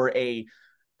for a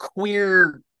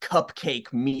queer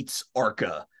Cupcake meets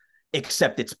Arca,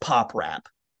 except it's pop rap.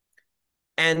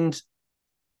 And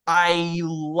I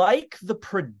like the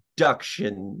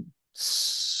production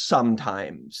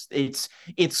sometimes. It's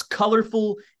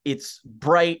colorful, it's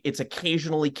bright, it's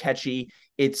occasionally catchy,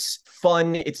 it's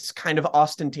fun, it's kind of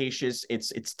ostentatious,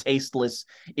 it's tasteless,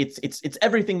 it's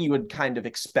everything you would kind of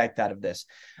expect out of this.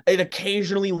 It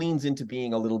occasionally leans into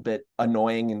being a little bit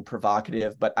annoying and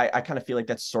provocative, but I kind of feel like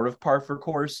that's sort of par for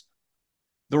course.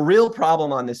 The real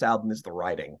problem on this album is the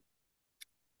writing.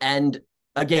 And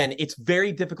again, it's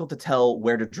very difficult to tell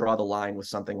where to draw the line with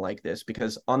something like this,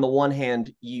 because on the one hand,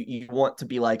 you want to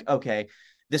be like, okay,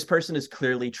 this person is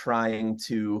clearly trying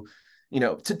to,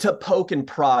 to poke and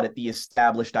prod at the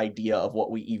established idea of what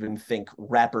we even think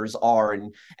rappers are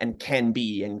and can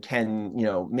be and can,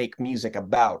 make music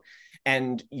about.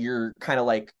 And you're kind of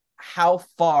like, how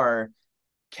far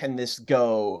can this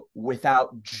go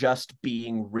without just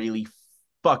being really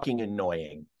fucking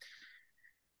annoying?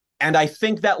 And I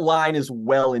think that line is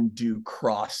well and due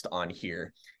crossed on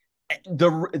here.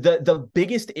 The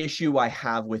biggest issue I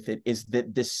have with it is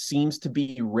that this seems to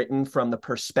be written from the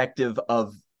perspective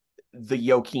of the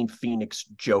Joaquin Phoenix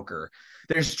Joker.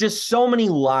 There's just so many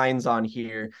lines on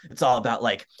here. It's all about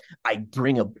like, I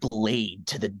bring a blade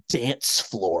to the dance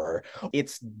floor.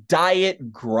 It's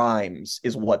diet Grimes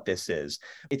is what this is.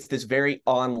 It's this very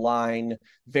online,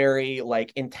 very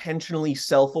like intentionally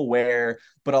self-aware,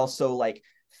 but also like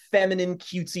feminine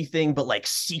cutesy thing, but like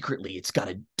secretly it's got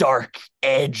a dark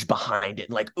edge behind it.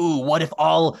 Like, ooh, what if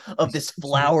all of this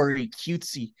flowery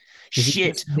cutesy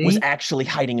shit was actually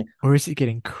hiding? Or is it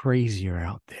getting crazier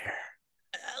out there?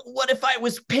 What if I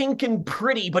was pink and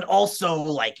pretty, but also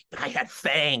like I had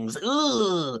fangs?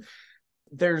 Ugh.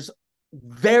 There's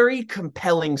very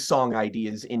compelling song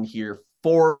ideas in here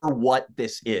for what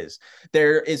this is.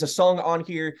 There is a song on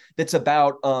here that's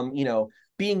about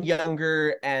being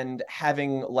younger and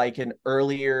having like an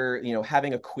earlier,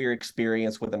 having a queer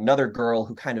experience with another girl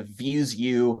who kind of views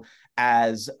you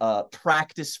as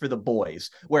practice for the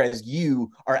boys, whereas you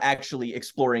are actually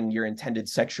exploring your intended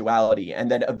sexuality.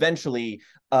 And then eventually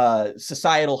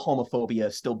societal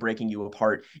homophobia still breaking you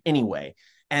apart anyway.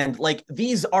 And like,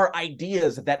 these are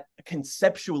ideas that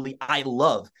conceptually I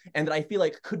love and that I feel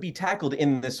like could be tackled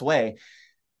in this way.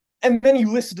 And then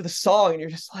you listen to the song and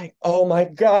you're just like, oh my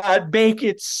God, make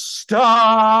it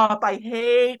stop. I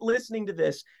hate listening to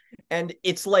this. And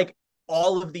it's like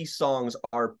all of these songs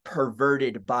are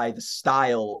perverted by the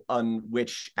style on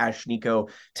which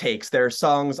Ashniiko takes. There are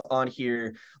songs on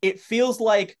here. It feels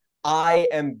like I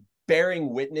am bearing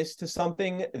witness to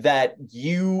something that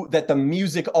the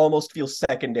music almost feels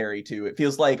secondary to. It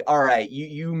feels like, all right,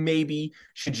 you maybe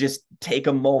should just take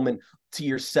a moment to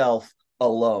yourself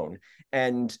alone.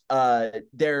 And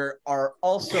there are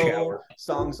also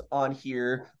songs on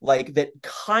here like that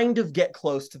kind of get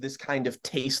close to this kind of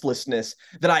tastelessness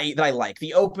that I like.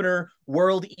 The opener,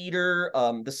 World Eater,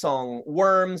 the song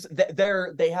Worms,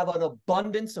 they have an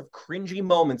abundance of cringy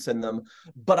moments in them,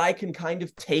 but I can kind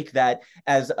of take that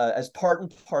as part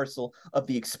and parcel of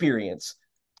the experience.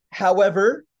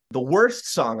 However, the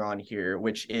worst song on here,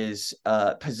 which is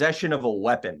Possession of a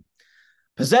Weapon.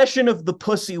 Possession of the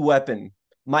pussy weapon.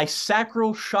 My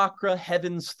sacral chakra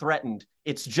heavens threatened.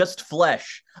 It's just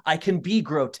flesh. I can be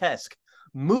grotesque.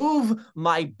 Move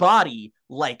my body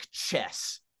like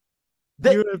chess.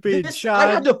 You have been I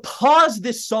had to pause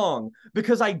this song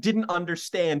because I didn't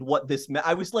understand what this meant.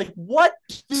 I was like, what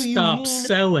do you mean? Stop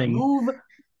selling.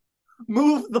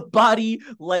 Move the body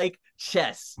like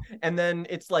chess. And then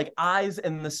it's like eyes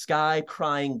in the sky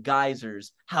crying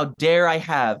geysers. How dare I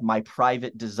have my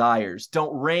private desires?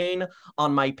 Don't rain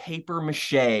on my paper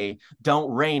mache.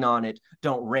 Don't rain on it.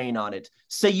 Don't rain on it.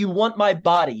 Say you want my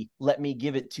body. Let me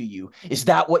give it to you. Is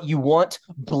that what you want?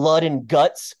 Blood and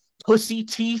guts? Pussy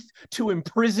teeth to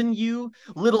imprison you?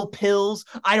 Little pills?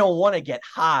 I don't want to get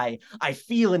high. I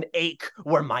feel an ache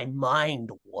where my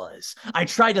mind was. I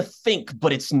try to think,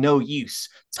 but it's no use.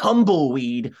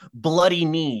 Tumbleweed, bloody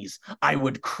knees. I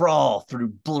would crawl through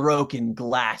broken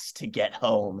glass to get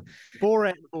home.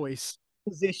 Borat voice.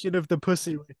 Possession of the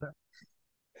pussy weapon.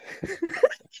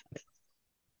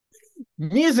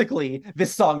 Musically,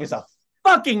 this song is a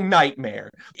fucking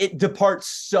nightmare. It departs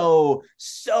so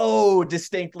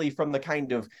distinctly from the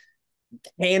kind of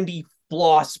candy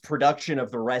floss production of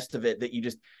the rest of it that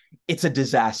it's a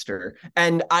disaster.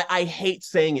 And I hate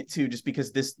saying it too, just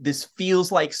because this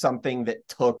feels like something that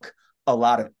took a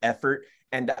lot of effort.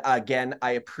 And again,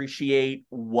 I appreciate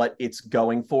what it's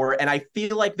going for. And I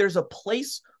feel like there's a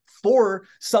place for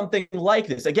something like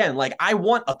this. Again, like, I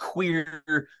want a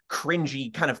queer,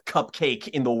 cringy kind of cupcake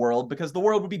in the world, because the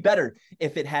world would be better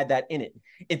if it had that in it.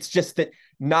 It's just that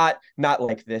not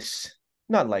like this.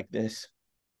 Not like this.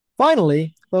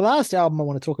 Finally, the last album I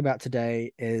want to talk about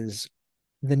today is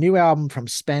the new album from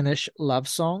Spanish Love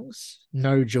Songs,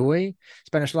 No Joy.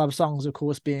 Spanish Love Songs, of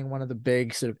course, being one of the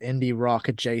big sort of indie rock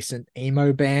adjacent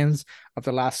emo bands of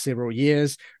the last several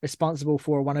years, responsible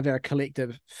for one of our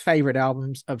collective favorite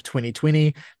albums of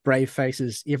 2020, Brave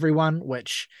Faces Everyone,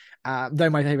 which, though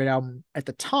my favorite album at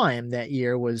the time that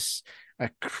year was a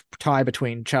tie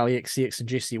between Charlie XCX and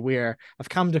Jessie Ware, I've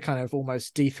come to kind of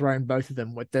almost dethrone both of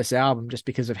them with this album just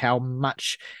because of how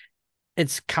much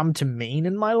it's come to mean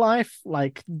in my life.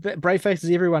 Like Brave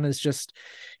Faces Everyone is just,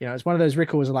 it's one of those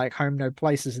records like Home No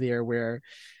Place Is There where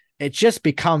it just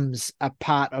becomes a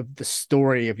part of the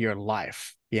story of your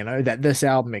life, that this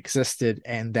album existed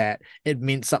and that it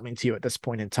meant something to you at this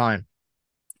point in time.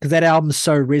 Because that album's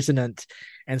so resonant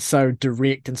and so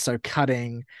direct and so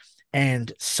cutting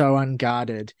and so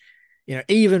unguarded,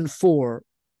 even for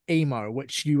emo,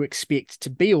 which you expect to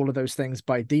be all of those things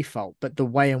by default, but the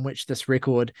way in which this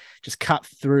record just cut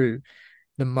through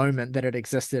the moment that it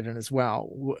existed in as well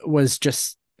was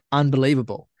just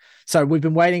unbelievable. So we've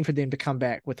been waiting for them to come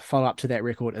back with the follow-up to that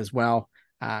record as well,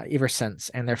 ever since,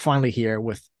 and they're finally here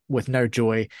with No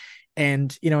Joy.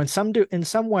 And in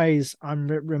some ways I'm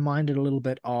reminded a little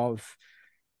bit of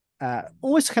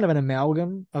almost kind of an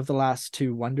amalgam of the last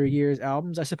two Wonder Years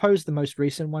albums. I suppose the most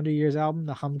recent Wonder Years album,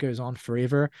 The Hum Goes On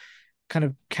Forever, kind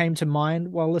of came to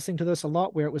mind while listening to this a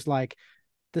lot, where it was like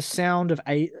the sound of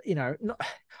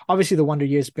obviously the Wonder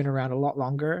Years been around a lot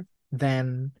longer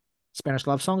than Spanish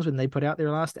Love Songs when they put out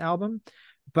their last album,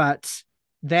 but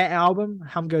that album,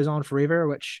 Hum Goes On Forever,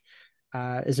 which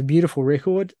is a beautiful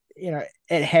record,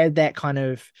 it had that kind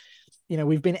of,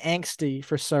 we've been angsty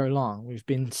for so long, we've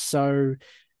been so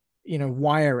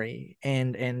wiry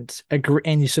and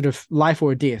you sort of life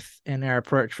or death in our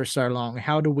approach for so long.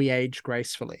 How do we age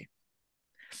gracefully?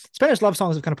 Spanish Love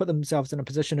Songs have kind of put themselves in a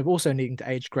position of also needing to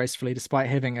age gracefully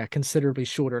despite having a considerably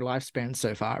shorter lifespan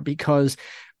so far, because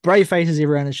Brave Faces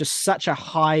Everyone is just such a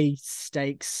high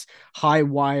stakes, high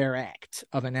wire act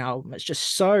of an album. It's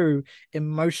just so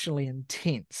emotionally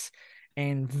intense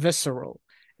and visceral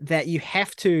that you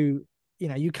have to,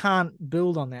 you can't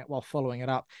build on that while following it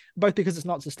up, both because it's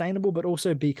not sustainable, but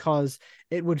also because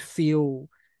it would feel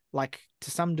like,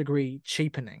 to some degree,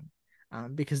 cheapening,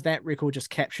 because that record just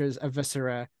captures a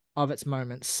viscera of its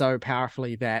moment so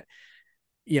powerfully that,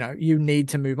 you need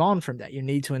to move on from that. You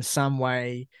need to, in some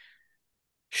way,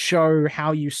 show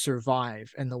how you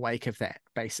survive in the wake of that,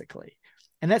 basically.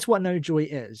 And that's what No Joy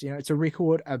is. It's a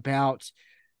record about,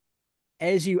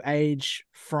 as you age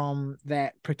from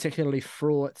that particularly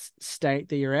fraught state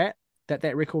that you're at,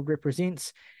 that record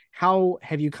represents, how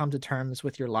have you come to terms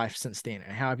with your life since then?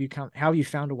 And how have you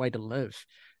found a way to live,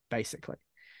 basically?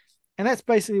 And that's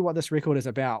basically what this record is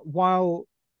about. While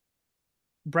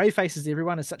Brave Faces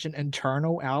Everyone is such an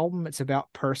internal album, it's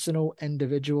about personal,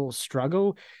 individual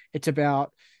struggle. It's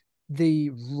about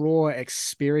the raw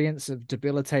experience of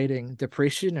debilitating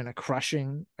depression in a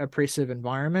crushing, oppressive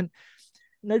environment.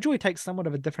 No Joy takes somewhat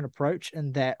of a different approach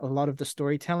in that a lot of the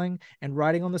storytelling and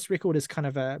writing on this record is kind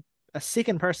of a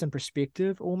second person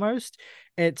perspective almost.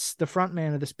 It's the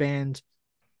frontman of this band,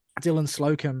 Dylan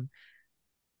Slocum.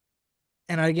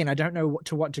 And again, I don't know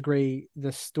to what degree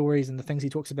the stories and the things he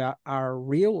talks about are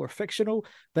real or fictional,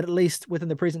 but at least within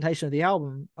the presentation of the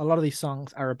album, a lot of these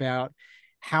songs are about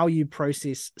how you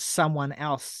process someone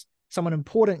else, someone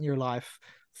important in your life,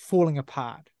 falling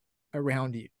apart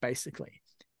around you, basically.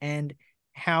 And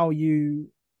how you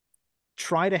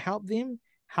try to help them,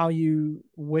 how you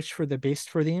wish for the best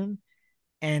for them,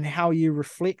 and how you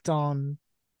reflect on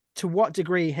to what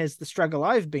degree has the struggle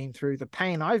I've been through, the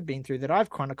pain I've been through that I've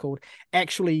chronicled,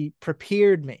 actually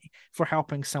prepared me for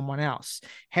helping someone else?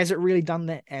 Has it really done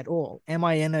that at all? Am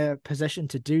I in a position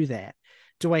to do that?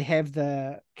 Do I have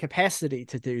the capacity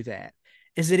to do that?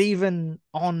 Is it even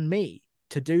on me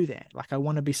to do that? Like, I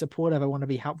want to be supportive, I want to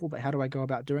be helpful, but how do I go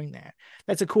about doing that?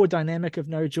 That's a core dynamic of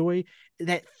No Joy,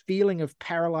 that feeling of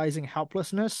paralyzing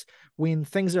helplessness when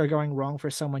things are going wrong for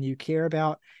someone you care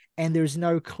about and there's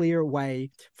no clear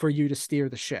way for you to steer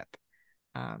the ship.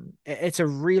 It's a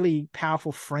really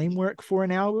powerful framework for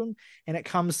an album, and it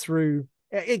came through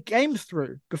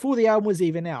before the album was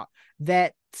even out.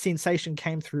 That sensation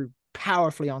came through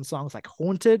powerfully on songs like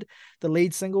Haunted, the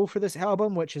lead single for this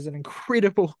album, which is an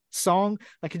incredible song,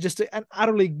 like just an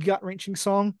utterly gut-wrenching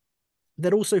song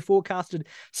that also forecasted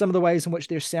some of the ways in which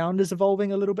their sound is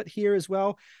evolving a little bit here as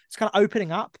well. It's kind of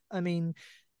opening up. I mean,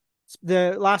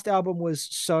 the last album was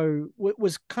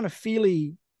kind of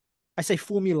fairly, I say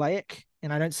formulaic,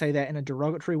 and I don't say that in a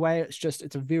derogatory way.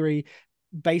 It's a very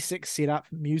basic setup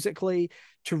musically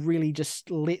to really just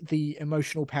let the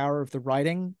emotional power of the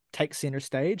writing take center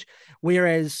stage.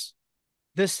 Whereas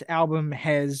this album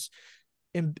is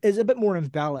a bit more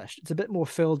embellished. It's a bit more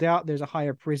filled out. There's a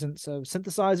higher presence of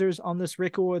synthesizers on this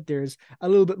record. There's a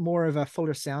little bit more of a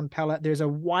fuller sound palette. There's a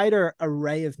wider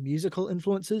array of musical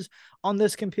influences on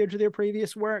this compared to their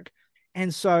previous work.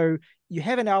 And so you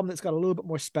have an album that's got a little bit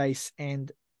more space.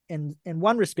 And in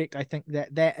one respect, I think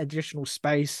that additional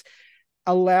space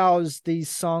allows these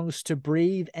songs to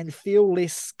breathe and feel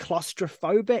less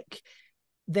claustrophobic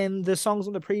than the songs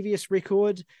on the previous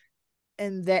record.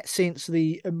 In that sense,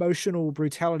 the emotional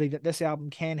brutality that this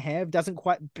album can have doesn't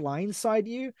quite blindside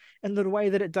you in the way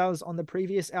that it does on the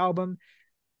previous album.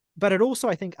 But it also,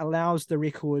 I think, allows the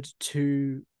record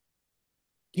to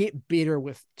get better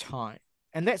with time.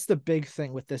 And that's the big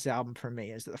thing with this album for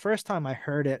me, is that the first time I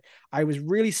heard it, I was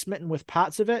really smitten with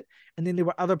parts of it. And then there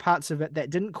were other parts of it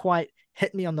that didn't quite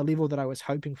hit me on the level that I was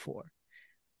hoping for.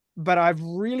 But I've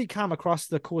really come across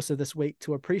the course of this week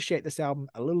to appreciate this album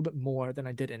a little bit more than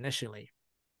I did initially.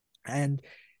 And,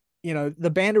 you know, the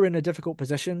band are in a difficult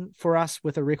position for us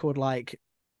with a record like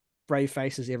Brave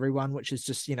Faces Everyone, which is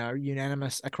just, you know,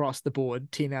 unanimous across the board,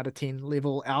 10 out of 10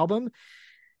 level album.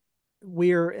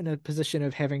 We're in a position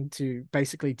of having to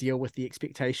basically deal with the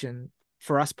expectation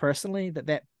for us personally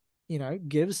that, you know,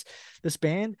 gives this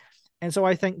band. And so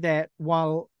I think that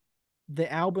while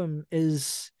the album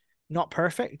is not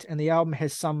perfect and the album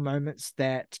has some moments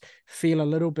that feel a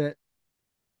little bit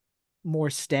more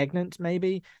stagnant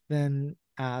maybe than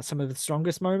some of the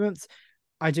strongest moments,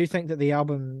 I do think that the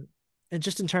album, and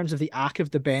just in terms of the arc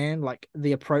of the band, like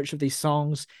the approach of these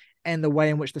songs and the way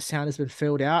in which the sound has been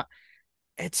filled out,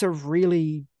 it's a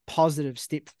really positive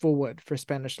step forward for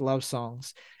Spanish love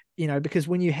songs. You know, because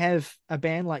when you have a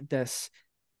band like this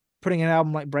putting an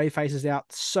album like Brave Faces out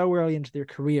so early into their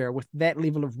career with that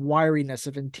level of wiriness,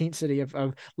 of intensity,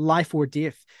 of life or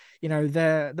death, you know,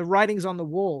 the writing's on the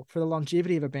wall for the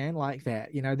longevity of a band like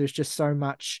that. You know, there's just so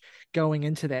much going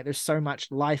into that. There's so much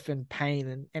life and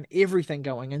pain and everything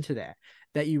going into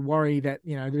that you worry that,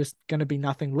 you know, there's going to be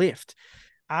nothing left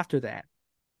after that.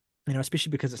 You know,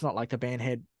 especially because it's not like the band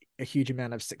had a huge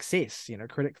amount of success, you know,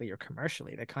 critically or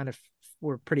commercially. They kind of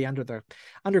were pretty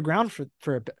underground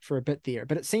for a bit there.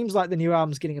 But it seems like the new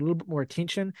album's getting a little bit more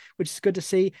attention, which is good to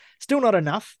see. Still not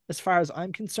enough as far as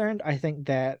I'm concerned. I think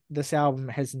that this album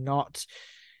has not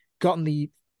gotten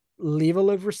the level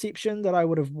of reception that I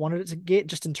would have wanted it to get,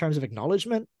 just in terms of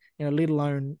acknowledgement, you know, let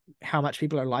alone how much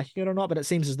people are liking it or not. But it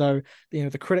seems as though, you know,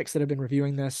 the critics that have been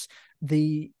reviewing this,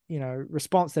 the, you know,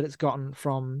 response that it's gotten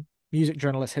from music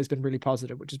journalists has been really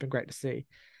positive, which has been great to see.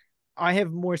 I have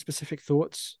more specific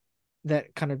thoughts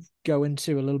that kind of go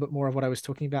into a little bit more of what I was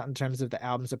talking about in terms of the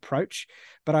album's approach,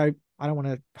 but I don't want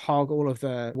to hog all of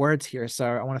the words here. So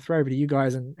I want to throw over to you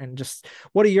guys and just,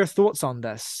 what are your thoughts on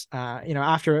this? You know,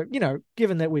 after, you know,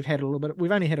 given that we've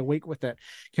only had a week with it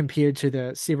compared to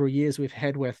the several years we've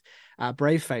had with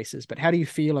Brave Faces, but how do you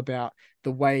feel about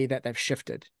the way that they've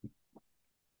shifted?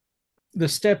 The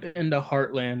step into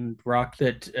Heartland rock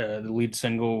that the lead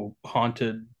single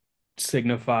Haunted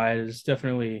signifies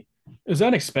definitely is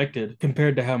unexpected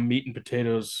compared to how meat and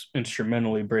potatoes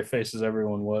instrumentally Brave Faces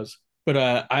Everyone was. But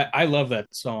I love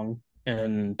that song,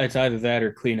 and it's either that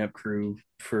or Cleanup Crew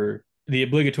for the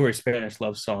obligatory Spanish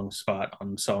love song spot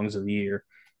on Songs of the Year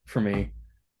for me.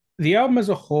 The album as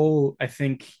a whole, I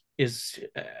think, is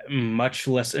much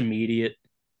less immediate.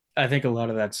 I think a lot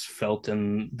of that's felt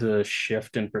in the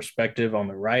shift in perspective on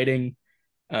the writing.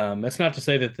 That's not to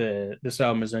say that this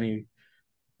album is any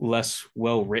less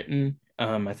well written.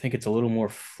 I think it's a little more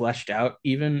fleshed out,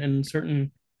 even in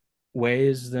certain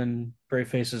ways, than Brave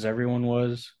Faces Everyone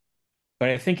was. But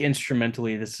I think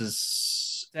instrumentally, this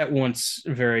is at once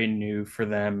very new for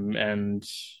them, and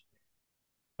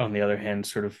on the other hand,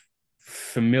 sort of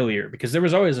familiar, because there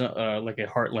was always like a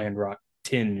Heartland rock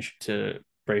tinge to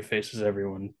Brave Faces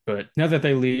Everyone. But now that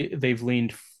they've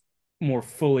leaned more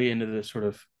fully into the sort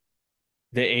of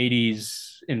the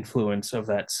 80s influence of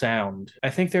that sound, I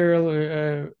think there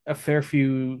are a fair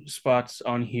few spots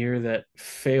on here that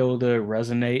fail to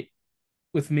resonate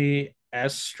with me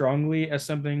as strongly as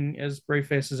something as Brave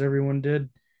Faces Everyone did.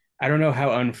 I don't know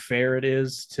how unfair it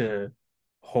is to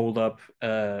hold up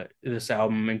this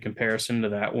album in comparison to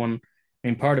that one. I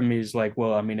mean, part of me is like,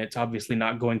 well, I mean, it's obviously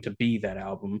not going to be that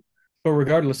album, but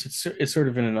regardless, it's sort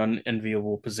of in an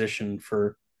unenviable position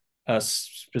for us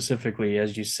specifically,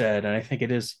 as you said, and I think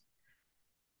it is.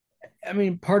 I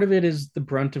mean, part of it is the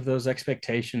brunt of those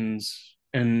expectations,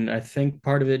 and I think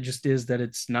part of it just is that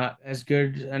it's not as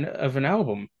good of an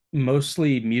album.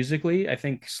 Mostly musically, I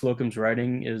think Slocum's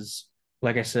writing is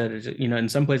Like I said, in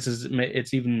some places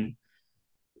it's even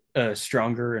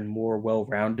stronger and more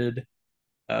well-rounded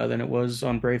than it was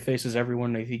on Brave Faces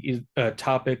Everyone. I think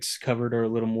topics covered are a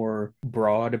little more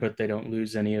broad, but they don't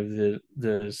lose any of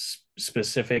the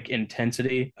specific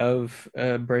intensity of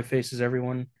Brave Faces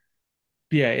Everyone.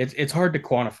 Yeah, it's hard to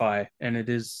quantify, and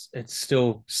it's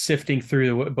still sifting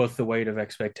through both the weight of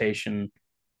expectation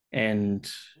and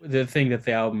the thing that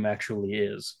the album actually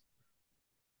is.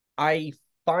 I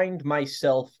find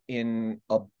myself in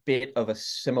a bit of a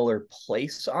similar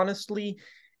place, honestly.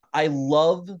 I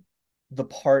love the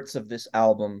parts of this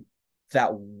album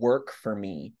that work for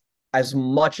me as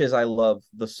much as I love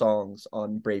the songs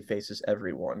on Brave Faces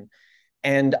Everyone.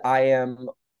 And I am,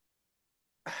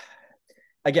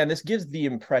 again, this gives the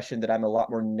impression that I'm a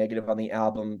lot more negative on the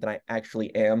album than I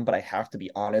actually am, but I have to be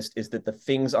honest, is that the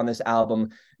things on this album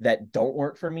that don't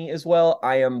work for me as well,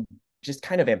 I am just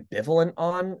kind of ambivalent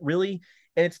on, really.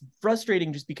 And it's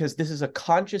frustrating just because this is a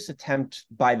conscious attempt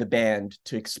by the band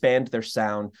to expand their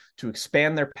sound, to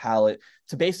expand their palette,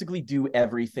 to basically do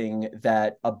everything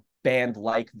that a band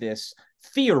like this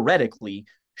theoretically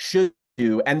should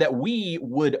do, and that we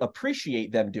would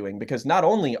appreciate them doing, because not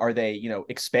only are they,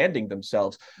 expanding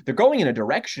themselves, they're going in a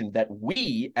direction that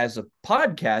we as a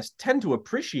podcast tend to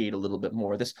appreciate a little bit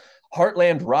more. This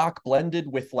heartland rock blended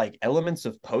with like elements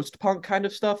of post-punk kind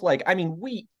of stuff. Like, I mean,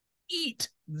 we eat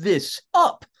this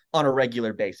up on a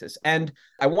regular basis. And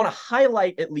I want to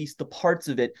highlight at least the parts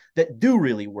of it that do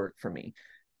really work for me.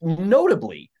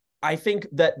 Notably, I think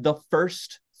that the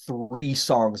first 3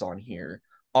 songs on here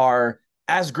are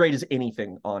as great as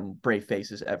anything on Brave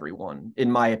Faces Everyone, in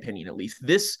my opinion, at least.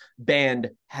 This band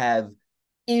have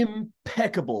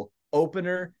impeccable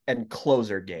opener and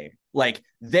closer game. Like,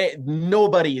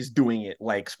 nobody is doing it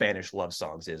like Spanish Love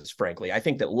Songs is, frankly. I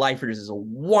think that Lifers is a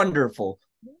wonderful,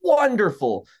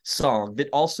 wonderful song that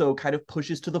also kind of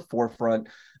pushes to the forefront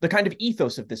the kind of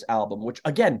ethos of this album, which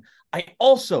again, I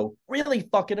also really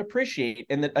fucking appreciate.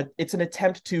 And that it's an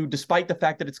attempt to, despite the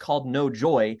fact that it's called No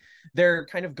Joy, they're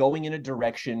kind of going in a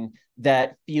direction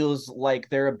that feels like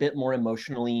they're a bit more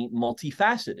emotionally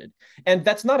multifaceted. And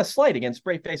that's not a slight against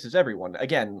Brave Faces Everyone.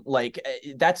 Again, like,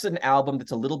 that's an album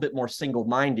that's a little bit more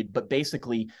single-minded, but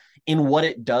basically in what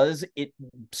it does, it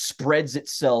spreads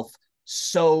itself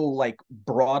so like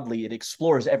broadly. It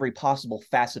explores every possible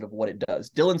facet of what it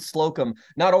does. Dylan Slocum,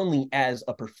 not only as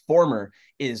a performer,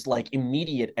 is like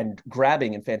immediate and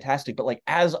grabbing and fantastic, but like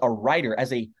as a writer,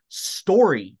 as a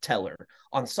storyteller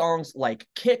on songs like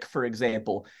Kick, for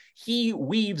example, he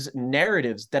weaves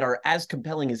narratives that are as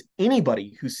compelling as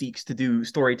anybody who seeks to do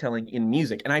storytelling in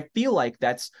music. And I feel like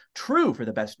that's true for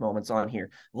the best moments on here.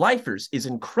 Lifers is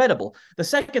incredible. The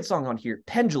second song on here,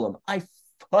 Pendulum, I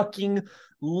fucking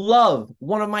love.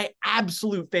 One of my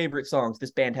absolute favorite songs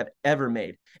this band have ever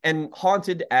made. And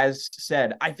Haunted, as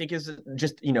said, I think is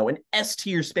just, an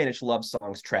S-tier Spanish Love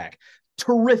Songs track.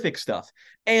 Terrific stuff.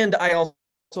 And I also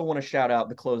want to shout out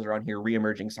the closer on here,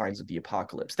 Reemerging Signs of the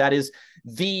Apocalypse. That is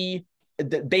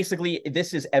basically,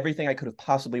 this is everything I could have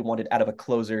possibly wanted out of a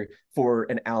closer for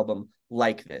an album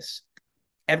like this.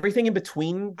 Everything in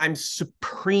between, I'm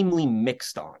supremely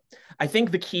mixed on. I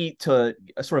think the key to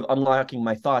sort of unlocking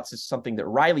my thoughts is something that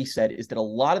Ryley said, is that a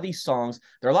lot of these songs,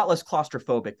 they're a lot less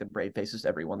claustrophobic than Brave Faces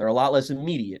Everyone. They're a lot less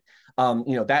immediate.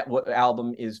 That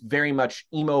album is very much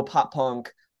emo, pop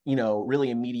punk, really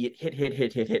immediate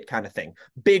hit kind of thing.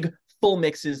 Big, full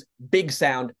mixes, big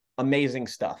sound, amazing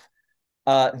stuff.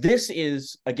 This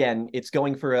is, again, it's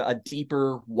going for a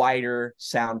deeper, wider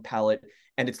sound palette,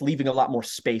 and it's leaving a lot more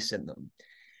space in them.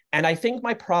 And I think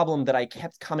my problem that I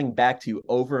kept coming back to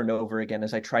over and over again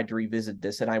as I tried to revisit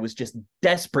this, and I was just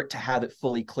desperate to have it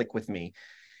fully click with me,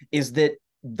 is that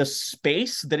the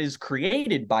space that is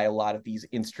created by a lot of these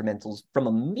instrumentals from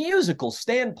a musical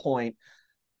standpoint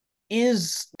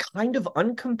is kind of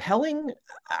uncompelling.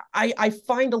 I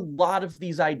find a lot of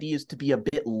these ideas to be a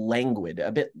bit languid,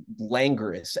 a bit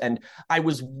languorous, and I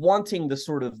was wanting the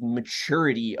sort of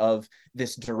maturity of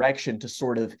this direction to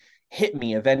sort of hit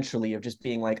me eventually, of just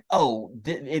being like, oh,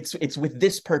 it's with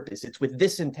this purpose, it's with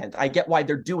this intent. I get why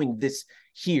they're doing this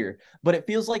here, but it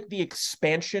feels like the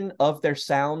expansion of their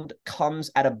sound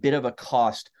comes at a bit of a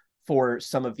cost for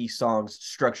some of these songs,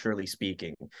 structurally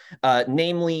speaking.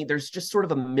 Namely, there's just sort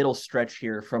of a middle stretch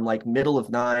here from like Middle of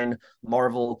Nine,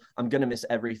 Marvel, I'm Gonna Miss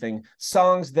Everything,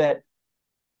 songs that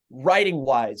writing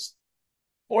wise,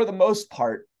 for the most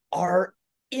part, are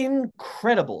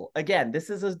incredible. Again, this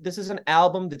is an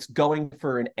album that's going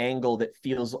for an angle that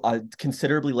feels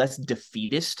considerably less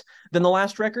defeatist than the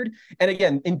last record. And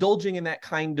again, indulging in that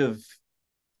kind of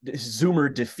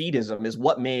Zoomer defeatism is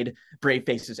what made Brave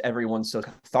Faces Everyone so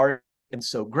cathartic and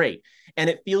so great. And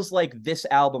it feels like this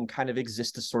album kind of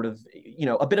exists as sort of,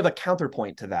 a bit of a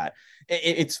counterpoint to that.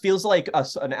 It feels like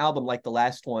an album like the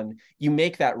last one, you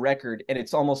make that record and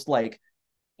it's almost like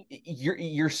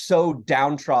you're so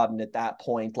downtrodden at that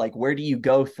point. Like, where do you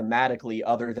go thematically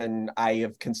other than I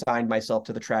have consigned myself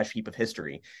to the trash heap of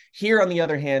history? Here, on the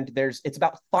other hand, it's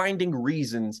about finding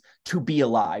reasons to be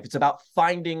alive. It's about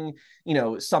finding,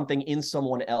 something in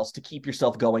someone else to keep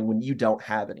yourself going when you don't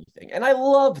have anything. And I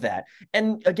love that.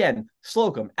 And again,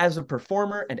 Slocum, as a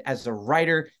performer and as a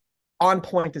writer, on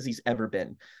point as he's ever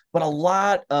been. But a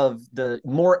lot of the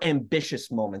more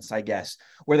ambitious moments, I guess,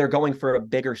 where they're going for a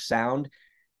bigger sound,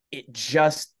 it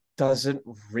just doesn't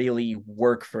really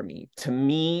work for me. To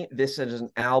me, this is an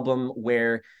album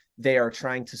where they are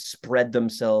trying to spread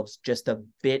themselves just a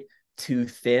bit too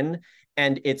thin.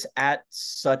 And it's at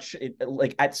such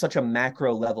a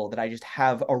macro level that I just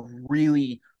have a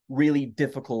really, really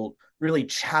difficult, really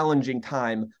challenging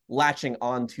time latching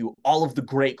onto all of the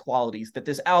great qualities that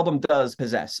this album does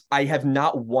possess. I have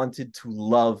not wanted to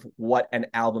love what an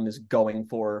album is going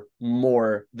for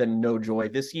more than No Joy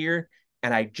this year.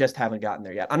 And I just haven't gotten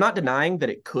there yet. I'm not denying that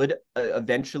it could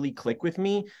eventually click with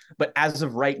me, but as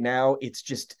of right now, it's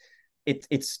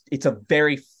a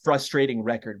very frustrating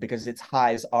record because its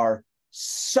highs are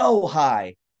so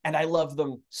high and I love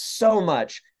them so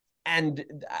much. And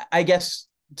I guess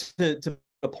to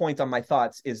the point on my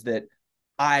thoughts is that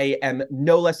I am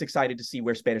no less excited to see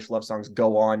where Spanish Love Songs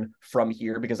go on from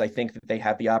here, because I think that they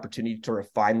have the opportunity to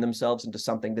refine themselves into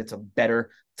something that's a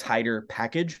better, tighter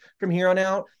package from here on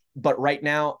out. But right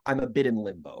now, I'm a bit in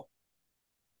limbo.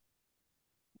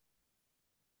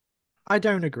 I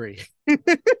don't agree.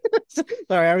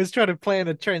 Sorry, I was trying to plan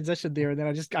a transition there, and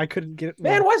then I couldn't get it.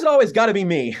 Man, why's it always got to be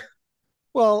me?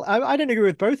 Well, I don't agree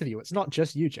with both of you. It's not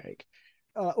just you, Jake.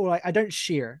 Or I don't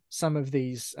share some of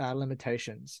these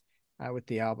limitations with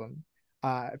the album,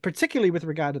 particularly with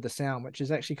regard to the sound, which is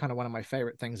actually kind of one of my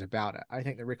favorite things about it. I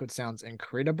think the record sounds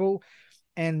incredible.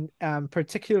 And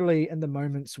particularly in the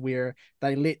moments where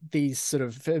they let these sort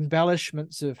of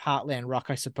embellishments of heartland rock,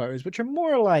 I suppose, which are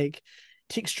more like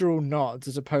textural nods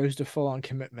as opposed to full-on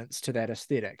commitments to that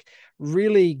aesthetic,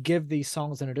 really give these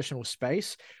songs an additional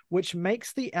space, which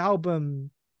makes the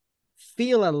album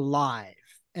feel alive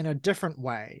in a different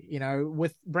way.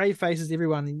 With Brave Faces,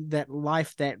 everyone, that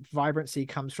life, that vibrancy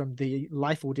comes from the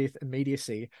life or death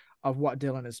immediacy of what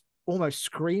Dylan is almost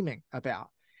screaming about.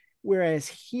 Whereas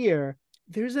here,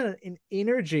 there's an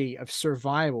energy of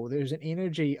survival. There's an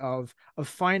energy of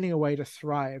finding a way to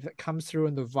thrive that comes through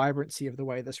in the vibrancy of the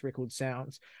way this record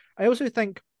sounds. I also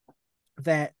think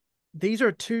that these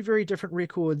are two very different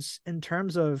records in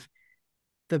terms of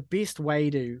the best way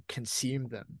to consume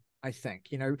them. I think,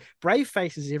 Brave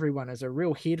Faces Everyone is a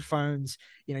real headphones,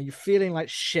 you're feeling like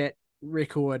shit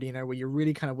record, where you're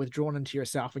really kind of withdrawn into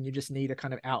yourself and you just need a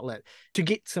kind of outlet to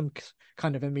get some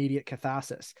kind of immediate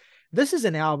catharsis. This is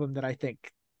an album that I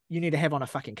think you need to have on a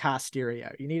fucking car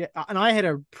stereo. You need it. And I had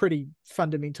a pretty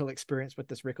fundamental experience with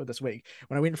this record this week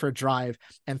when I went for a drive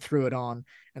and threw it on,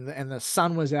 and the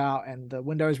sun was out and the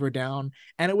windows were down.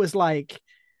 And it was like,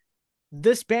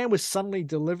 this band was suddenly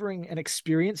delivering an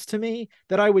experience to me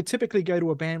that I would typically go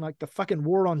to a band like the fucking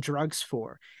War on Drugs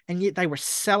for. And yet they were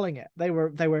selling it. They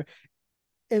were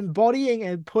embodying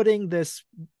and putting this,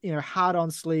 hard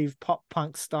on sleeve pop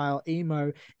punk style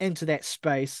emo into that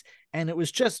space. And it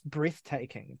was just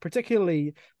breathtaking,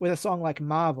 particularly with a song like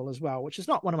Marvel as well, which is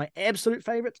not one of my absolute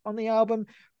favorites on the album,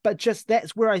 but just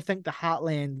that's where I think the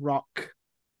heartland rock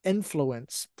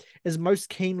influence is most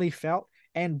keenly felt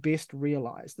and best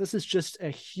realized. This is just a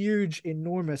huge,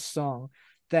 enormous song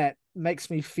that makes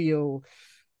me feel,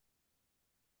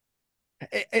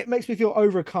 it makes me feel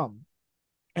overcome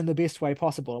in the best way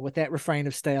possible, with that refrain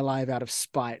of "stay alive out of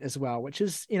spite" as well, which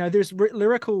is, there's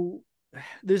lyrical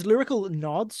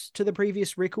nods to the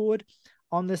previous record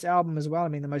on this album as well. I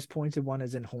mean, the most pointed one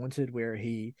is in Haunted, where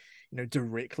he,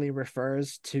 directly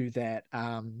refers to that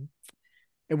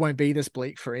 "it won't be this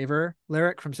bleak forever"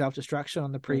 lyric from Self-Destruction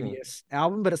on the previous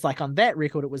album. But it's like on that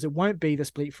record, it won't be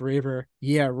this bleak forever.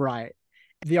 Yeah, right.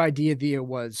 The idea there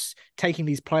was taking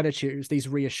these platitudes, these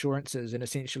reassurances, and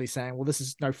essentially saying, well, this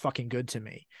is no fucking good to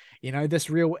me. This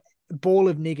real ball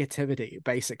of negativity,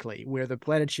 basically, where the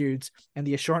platitudes and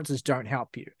the assurances don't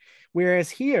help you. Whereas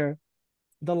here,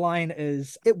 the line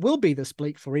is, "it will be this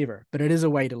bleak forever, but it is a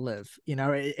way to live."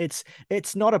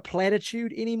 It's not a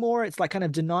platitude anymore. It's like kind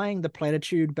of denying the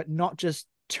platitude, but not just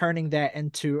turning that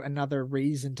into another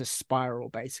reason to spiral.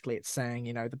 Basically, it's saying,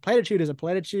 the platitude is a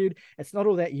platitude. It's not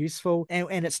all that useful,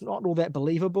 and it's not all that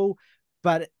believable,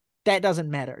 but that doesn't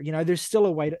matter. There's still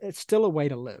a way to, it's still a way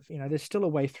to live. There's still a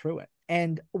way through it.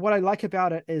 And what I like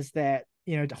about it is that,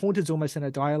 you know, Haunted's almost in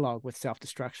a dialogue with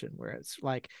self-destruction, where it's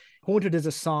like Haunted is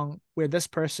a song where this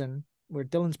person, where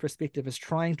Dylan's perspective is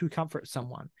trying to comfort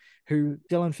someone who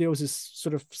Dylan feels is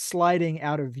sort of sliding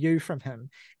out of view from him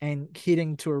and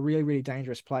heading to a really, really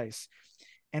dangerous place.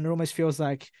 And it almost feels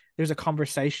like there's a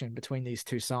conversation between these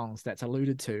two songs that's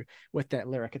alluded to with that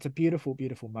lyric. It's a beautiful,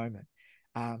 beautiful moment.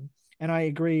 And I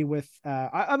agree with,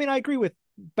 I agree with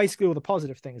basically all the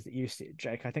positive things that you said,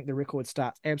 Jake. I think the record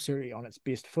starts absolutely on its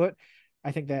best foot.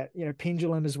 I think that, you know,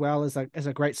 Pendulum as well is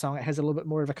a great song. It has a little bit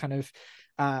more of a kind of,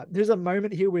 there's a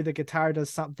moment here where the guitar does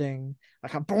something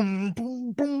like a boom,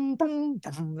 boom, boom, boom,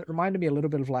 boom. It reminded me a little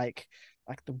bit of like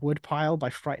the Woodpile by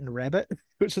Frightened Rabbit,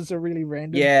 which is a really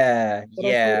random.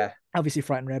 Yeah. Obviously,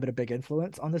 Frightened Rabbit, a big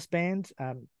influence on this band.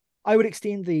 I would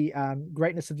extend the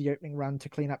greatness of the opening run to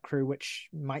Clean Up Crew, which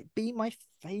might be my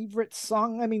favorite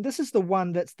song. I mean, this is the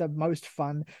one that's the most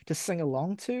fun to sing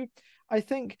along to. I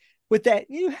think with that,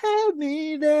 you had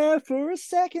me there for a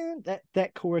second,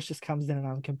 that chorus just comes in and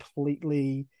I'm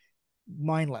completely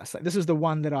mindless. Like, this is the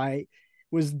one that I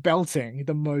was belting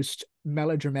the most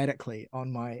melodramatically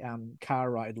on my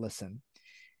car ride listen.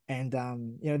 And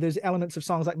you know, there's elements of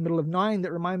songs like Middle of Nine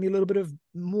that remind me a little bit of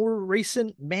more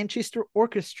recent Manchester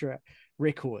Orchestra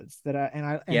records that are,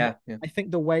 I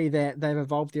think the way that they've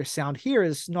evolved their sound here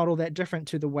is not all that different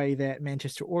to the way that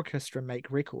Manchester Orchestra make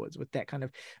records, with that kind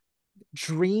of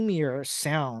dreamier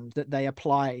sound that they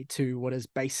apply to what is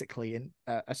basically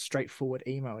a straightforward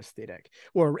emo aesthetic,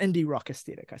 or indie rock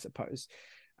aesthetic, I suppose.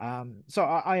 So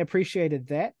I appreciated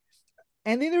that.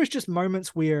 And then there was just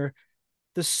moments where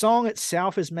the song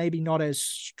itself is maybe not as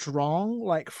strong,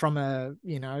 like from a,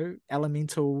 you know,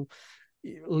 elemental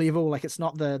level. Like, it's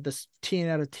not this 10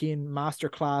 out of 10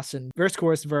 masterclass and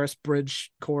verse,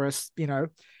 bridge, chorus, you know.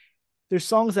 There's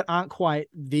songs that aren't quite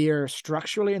there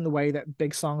structurally in the way that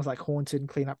big songs like Haunted,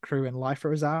 Clean Up Crew, and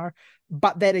Lifers are,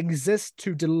 but that exist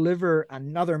to deliver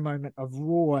another moment of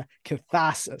raw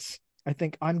catharsis. I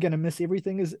think I'm Gonna Miss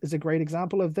Everything is a great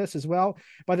example of this as well.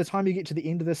 By the time you get to the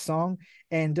end of this song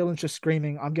and Dylan's just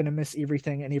screaming, I'm going to miss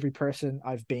everything and every person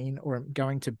I've been or am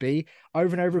going to be,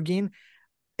 over and over again,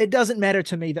 it doesn't matter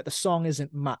to me that the song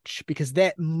isn't much, because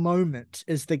that moment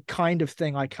is the kind of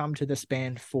thing I come to this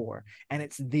band for, and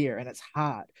it's there and it's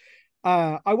hard.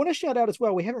 I want to shout out as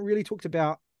well, we haven't really talked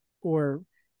about or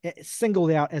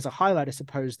singled out as a highlight, I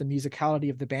suppose, the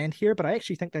musicality of the band here, but I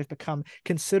actually think they've become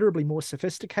considerably more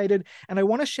sophisticated. And I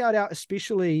want to shout out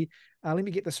especially, let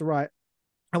me get this right,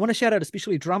 I want to shout out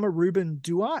especially drummer Ruben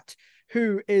Duarte,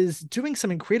 who is doing some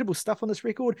incredible stuff on this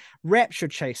record. Rapture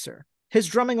Chaser, his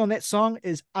drumming on that song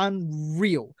is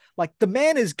unreal. Like, the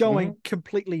man is going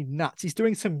completely nuts. He's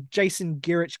doing some Jason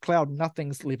Garrett Cloud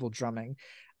Nothings level drumming.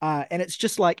 And it's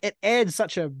just like, it adds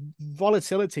such a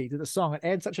volatility to the song. It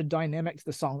adds such a dynamic to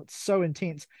the song that's so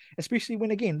intense, especially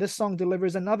when, again, this song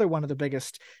delivers another one of the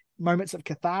biggest moments of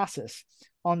catharsis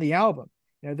on the album.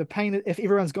 You know, the pain, if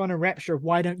everyone's gone in rapture,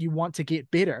 why don't you want to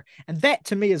get better? And that,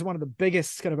 to me, is one of the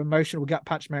biggest kind of emotional gut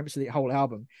punch moments of the whole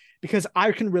album, because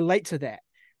I can relate to that.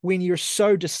 When you're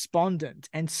so despondent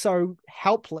and so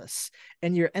helpless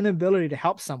in your inability to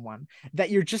help someone, that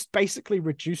you're just basically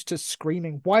reduced to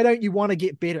screaming, why don't you want to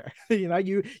get better? You know,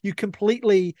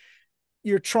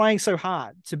 you're trying so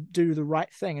hard to do the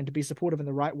right thing and to be supportive in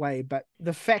the right way, but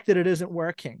the fact that it isn't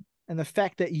working, and the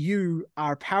fact that you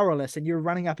are powerless and you're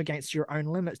running up against your own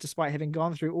limits despite having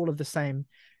gone through all of the same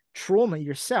trauma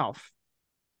yourself,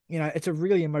 you know, it's a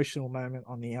really emotional moment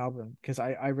on the album, because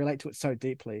I relate to it so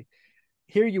deeply.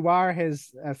 Here You Are has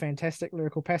a fantastic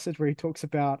lyrical passage where he talks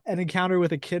about an encounter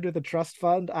with a kid with a trust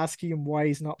fund, asking him why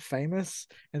he's not famous,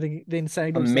 and then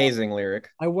saying to himself, amazing lyric,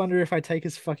 I wonder if I take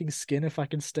his fucking skin, if I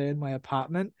can stay in my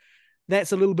apartment.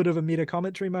 That's a little bit of a meta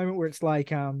commentary moment where it's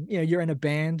like, you know, you're in a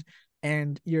band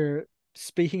and you're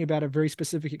speaking about a very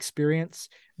specific experience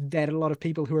that a lot of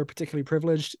people who are particularly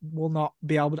privileged will not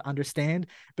be able to understand,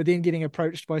 but then getting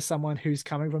approached by someone who's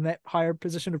coming from that higher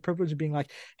position of privilege and being like,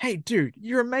 hey dude,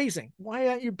 you're amazing, why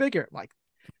aren't you bigger? Like,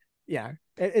 yeah,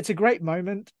 it's a great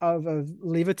moment of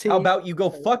levity. How about you go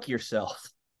fuck yourself?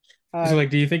 So, like,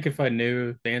 do you think if I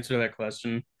knew the answer to that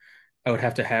question, I would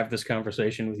have to have this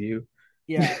conversation with you?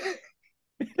 Yeah.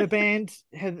 The band,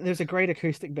 there's a great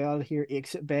acoustic ballad here,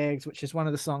 Exit Bags, which is one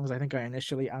of the songs I think I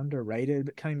initially underrated,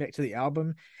 but coming back to the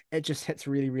album, it just hits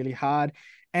really, really hard.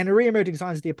 And Ariamo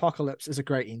Designs the Apocalypse is a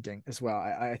great ending as well.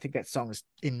 I think that song is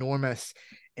enormous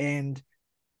and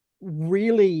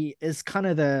really is kind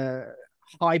of the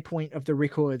high point of the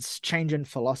record's change in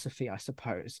philosophy, I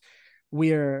suppose,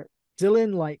 where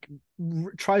Dylan like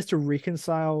tries to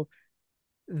reconcile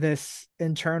this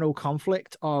internal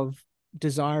conflict of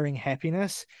desiring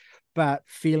happiness but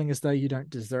feeling as though you don't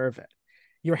deserve it.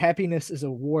 Your happiness is a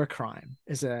war crime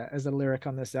is a lyric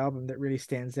on this album that really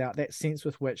stands out. That sense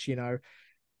with which,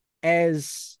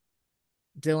 as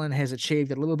Dylan has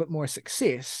achieved a little bit more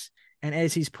success, and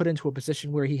as he's put into a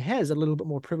position where he has a little bit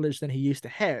more privilege than he used to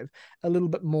have, a little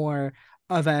bit more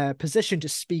of a position to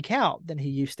speak out than he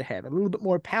used to have, a little bit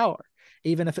more power,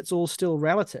 even if it's all still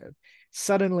relative,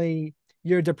 suddenly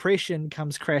your depression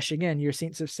comes crashing in, your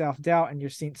sense of self-doubt and your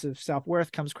sense of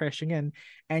self-worth comes crashing in,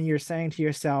 and you're saying to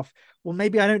yourself, well,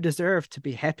 maybe I don't deserve to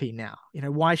be happy now.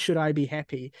 Why should I be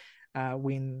happy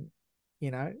when,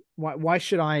 why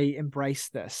should I embrace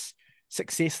this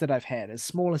success that I've had, as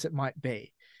small as it might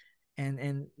be?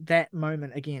 And that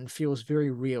moment, again, feels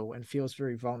very real and feels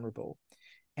very vulnerable.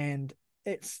 And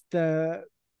it's the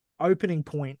opening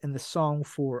point in the song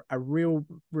for a real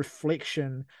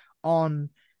reflection on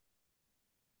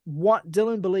what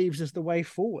Dylan believes is the way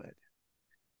forward.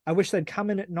 I wish they'd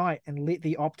come in at night and let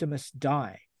the optimist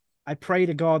die. I pray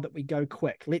to God that we go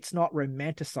quick. Let's not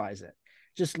romanticize it.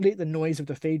 Just let the noise of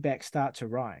the feedback start to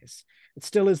rise. It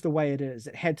still is the way it is.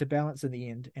 It had to balance in the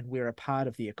end, and we're a part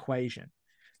of the equation.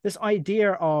 This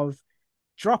idea of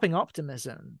dropping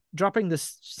optimism, dropping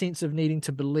this sense of needing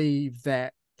to believe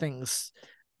that things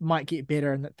might get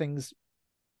better and that things,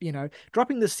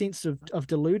 dropping the sense of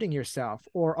deluding yourself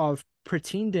or of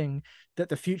pretending that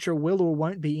the future will or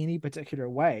won't be any particular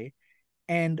way,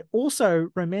 and also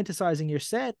romanticizing your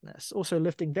sadness, also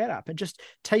lifting that up and just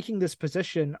taking this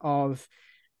position of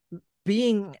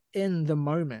being in the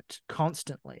moment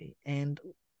constantly and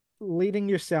letting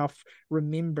yourself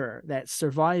remember that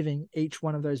surviving each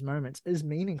one of those moments is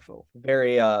meaningful.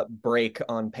 Very break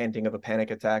on Panting of a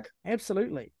Panic Attack.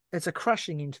 Absolutely. It's a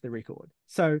crushing into the record.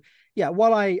 So yeah,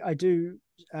 while I do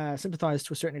sympathize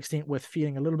to a certain extent with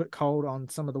feeling a little bit cold on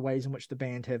some of the ways in which the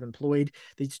band have employed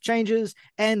these changes,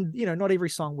 and not every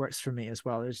song works for me as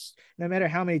well. There's, no matter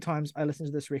how many times I listen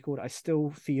to this record, I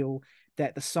still feel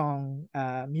that the song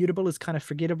Mutable is kind of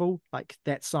forgettable. Like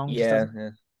that song just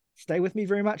doesn't stay with me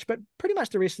very much, but pretty much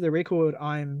the rest of the record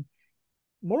I'm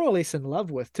more or less in love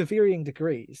with, to varying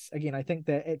degrees. Again, I think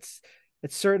that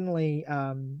it certainly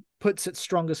puts its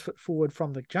strongest foot forward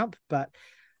from the jump, but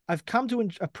I've come to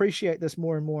appreciate this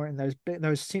more and more in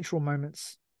those central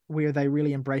moments where they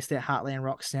really embrace that heartland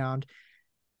rock sound.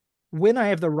 When I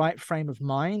have the right frame of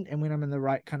mind and when I'm in the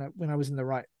right when I was in the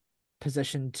right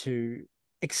position to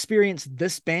experience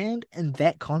this band in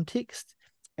that context,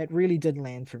 it really did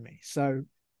land for me. So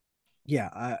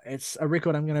yeah, it's a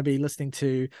record I'm going to be listening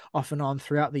to off and on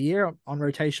throughout the year on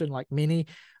rotation, like many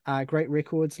great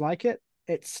records like it.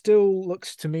 It still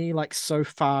looks to me like so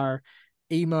far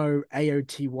emo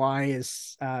AOTY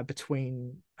is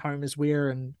between Home Is Where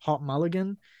and Hot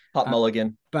Mulligan.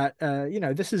 Mulligan. But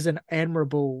this is an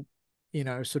admirable,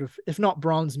 sort of, if not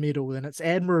bronze medal, then it's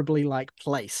admirably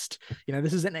placed.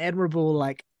 This is an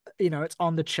admirable it's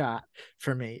on the chart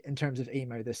for me in terms of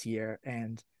emo this year.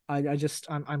 And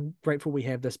I'm grateful we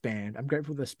have this band. I'm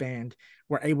grateful this band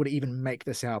were able to even make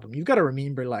this album. You've got to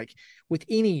remember, with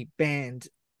any band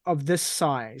of this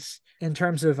size, in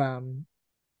terms of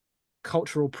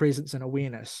cultural presence and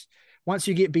awareness, once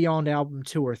you get beyond album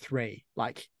 2 or 3,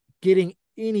 getting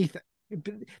anything,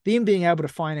 them being able to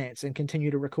finance and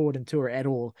continue to record and tour at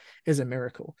all is a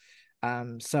miracle.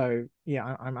 So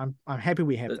yeah, I'm happy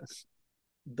we have this.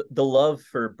 The love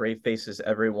for Brave Faces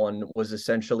Everyone was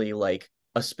essentially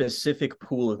a specific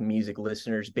pool of music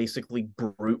listeners basically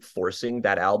brute forcing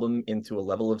that album into a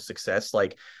level of success.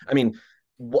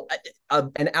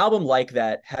 An album like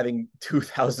that having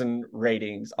 2,000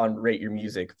 ratings on Rate Your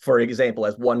Music, for example,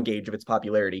 as one gauge of its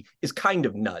popularity, is kind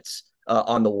of nuts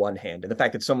on the one hand. And the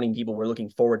fact that so many people were looking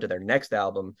forward to their next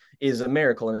album is a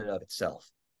miracle in and of itself.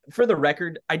 For the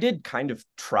record, I did kind of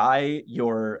try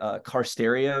your car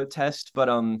stereo test, but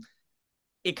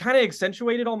it kind of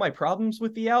accentuated all my problems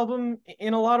with the album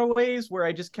in a lot of ways, where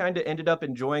I just kind of ended up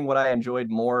enjoying what I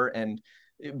enjoyed more and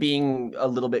being a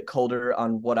little bit colder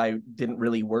on what I didn't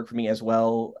really work for me as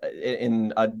well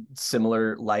in a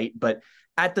similar light. But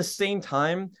at the same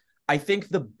time, I think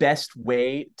the best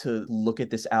way to look at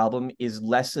this album is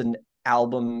less an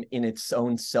album in its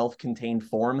own self-contained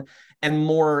form and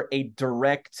more a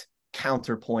direct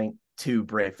counterpoint to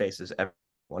Brave Faces.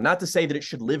 Well, not to say that it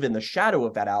should live in the shadow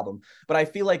of that album, but I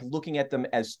feel like looking at them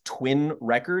as twin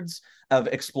records of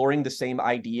exploring the same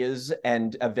ideas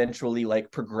and eventually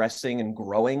progressing and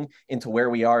growing into where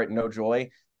we are at No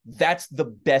Joy, that's the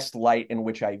best light in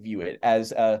which I view it,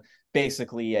 as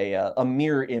basically a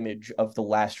mirror image of the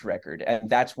last record, and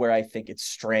that's where I think its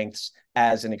strengths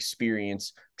as an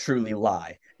experience truly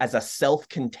lie. As a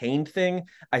self-contained thing,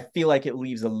 I feel like it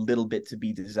leaves a little bit to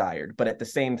be desired, but at the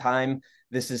same time,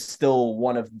 this is still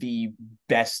one of the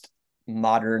best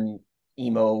modern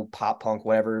emo, pop punk,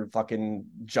 whatever fucking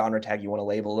genre tag you want to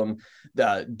label them,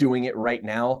 doing it right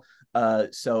now.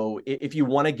 So if you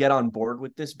want to get on board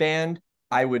with this band,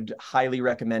 I would highly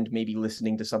recommend maybe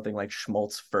listening to something like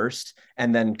Schmaltz first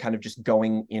and then kind of just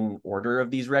going in order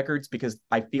of these records, because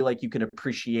I feel like you can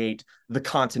appreciate the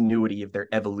continuity of their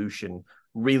evolution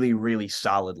really, really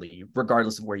solidly,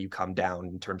 regardless of where you come down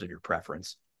in terms of your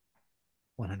preference.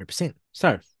 100%.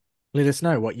 So let us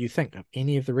know what you think of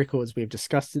any of the records we've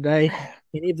discussed today,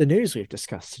 any of the news we've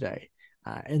discussed today,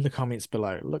 in the comments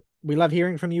below. Look, we love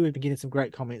hearing from you. We've been getting some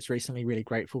great comments recently. Really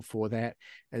grateful for that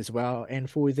as well, and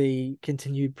for the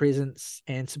continued presence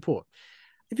and support.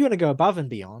 If you want to go above and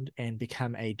beyond and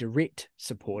become a direct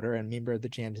supporter and member of the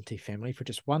Jams and Tea family for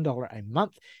just $1 a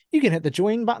month, you can hit the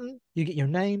join button. You get your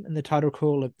name in the title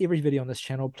call of every video on this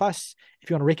channel. Plus, if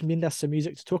you want to recommend us some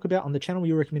music to talk about on the channel,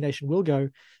 your recommendation will go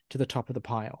to the top of the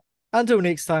pile. Until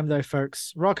next time, though,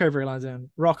 folks, rock over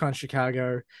London, rock on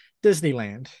Chicago,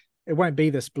 Disneyland. It won't be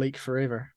this bleak forever.